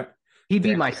 right? He'd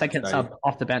be my second sub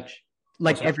off the bench.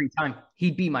 Like every time.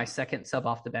 He'd be my second sub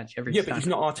off the bench every time. Yeah, but he's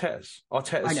not Arteta's.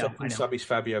 Arteta's second sub is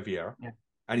Fabio Vieira. Yeah.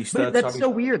 And his third sub so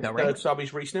weird, though, right? Third sub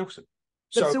is Reece Nelson.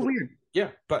 That's so weird. Yeah,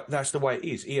 but that's the way it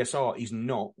is. ESR is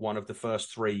not one of the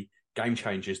first three game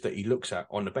changers that he looks at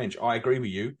on the bench. I agree with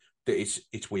you that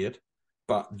it's weird,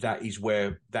 but that is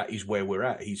where we're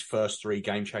at. His first three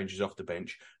game changers off the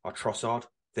bench are Trossard,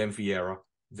 then Vieira,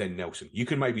 then Nelson. You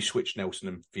can maybe switch Nelson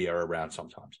and Vieira around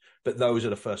sometimes, but those are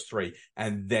the first three,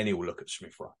 and then he'll look at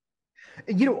Smith Rowe.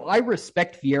 You know, I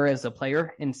respect Vieira as a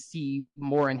player and see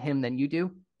more in him than you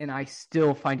do, and I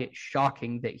still find it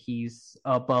shocking that he's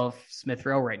above Smith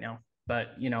Rowe right now. But,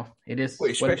 you know, it is. Well,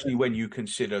 especially when you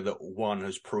consider that one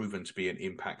has proven to be an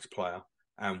impact player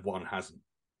and one hasn't.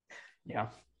 Yeah.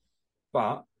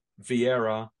 But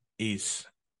Vieira is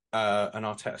an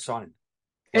Arteta signing.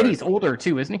 And he's older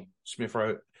too, isn't he? Smith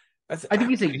Rowe. I think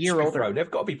he's a year older. Rowe, they've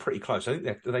got to be pretty close. I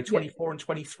think are they 24 and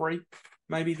 23?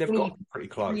 Maybe they've got to be pretty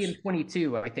close. 3 and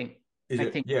 22, I think.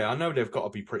 Yeah, I know they've got to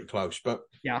be pretty close. But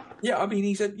yeah. I mean,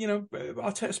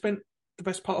 Arteta spent the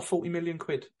best part of 40 million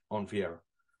quid on Vieira.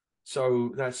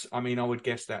 So I would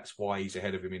guess that's why he's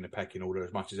ahead of him in the pecking order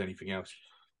as much as anything else.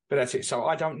 But that's it. So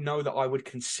I don't know that I would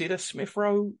consider Smith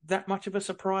Rowe that much of a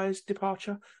surprise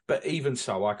departure. But even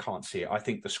so, I can't see it. I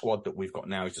think the squad that we've got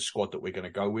now is the squad that we're going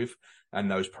to go with. And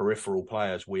those peripheral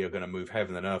players, we are going to move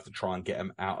heaven and earth to try and get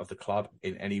them out of the club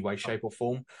in any way, shape or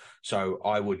form. So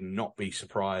I would not be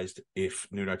surprised if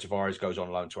Nuno Tavares goes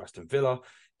on loan to Aston Villa,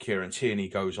 Kieran Tierney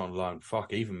goes on loan,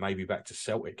 even maybe back to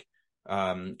Celtic.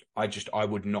 I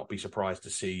would not be surprised to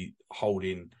see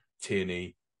Holding,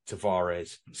 Tierney,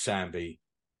 Tavares, Sambi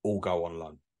all go on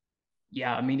loan.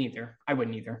 Yeah, me neither. I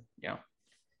wouldn't either. Yeah.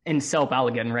 And sell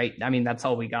Balogun, right? I mean, that's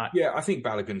all we got. Yeah, I think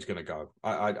Balogun's going to go.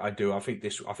 I do. I think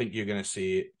you're going to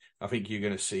see it. I think you're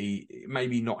going to see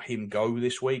maybe not him go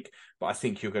this week, but I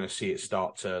think you're going to see it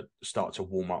start to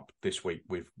warm up this week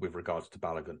with regards to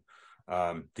Balogun.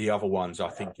 The other ones, I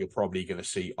think you're probably going to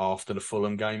see after the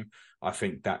Fulham game. I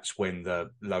think that's when the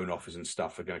loan offers and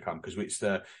stuff are going to come because it's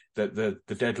the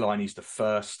deadline is the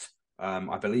 1st.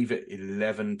 I believe at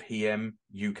 11 p.m.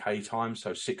 UK time,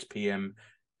 so 6 p.m.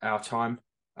 our time,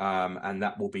 and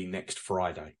that will be next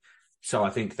Friday. So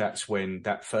I think that's when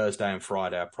that Thursday and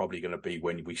Friday are probably going to be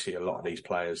when we see a lot of these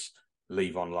players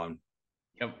leave on loan.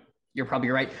 Yep, you're probably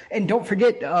right. And don't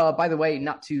forget, by the way,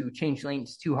 not to change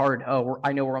lanes too hard.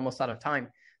 I know we're almost out of time.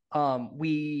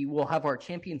 We will have our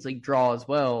Champions League draw as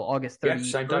well, August 30th.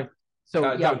 Yeah, same day.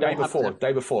 So day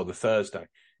before, the Thursday.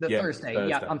 Thursday.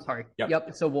 Yeah, I'm sorry.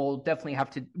 Yep. So we'll definitely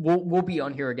have to. We'll be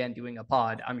on here again doing a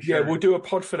pod. I'm sure. Yeah, we'll do a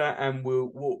pod for that, and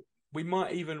we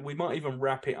might even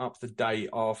wrap it up the day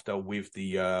after with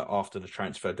the after the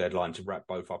transfer deadline to wrap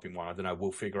both up in one. I don't know.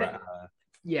 We'll figure out.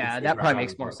 That probably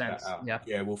makes more sense.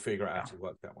 Yeah, we'll figure out how to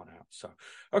work that one out. So,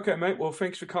 okay, mate. Well,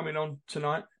 thanks for coming on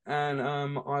tonight, and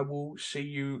I will see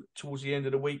you towards the end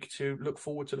of the week to look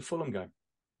forward to the Fulham game.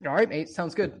 All right, mate.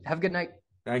 Sounds good. Have a good night.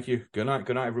 Thank you. Good night.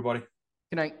 Good night, everybody.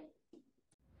 Good night.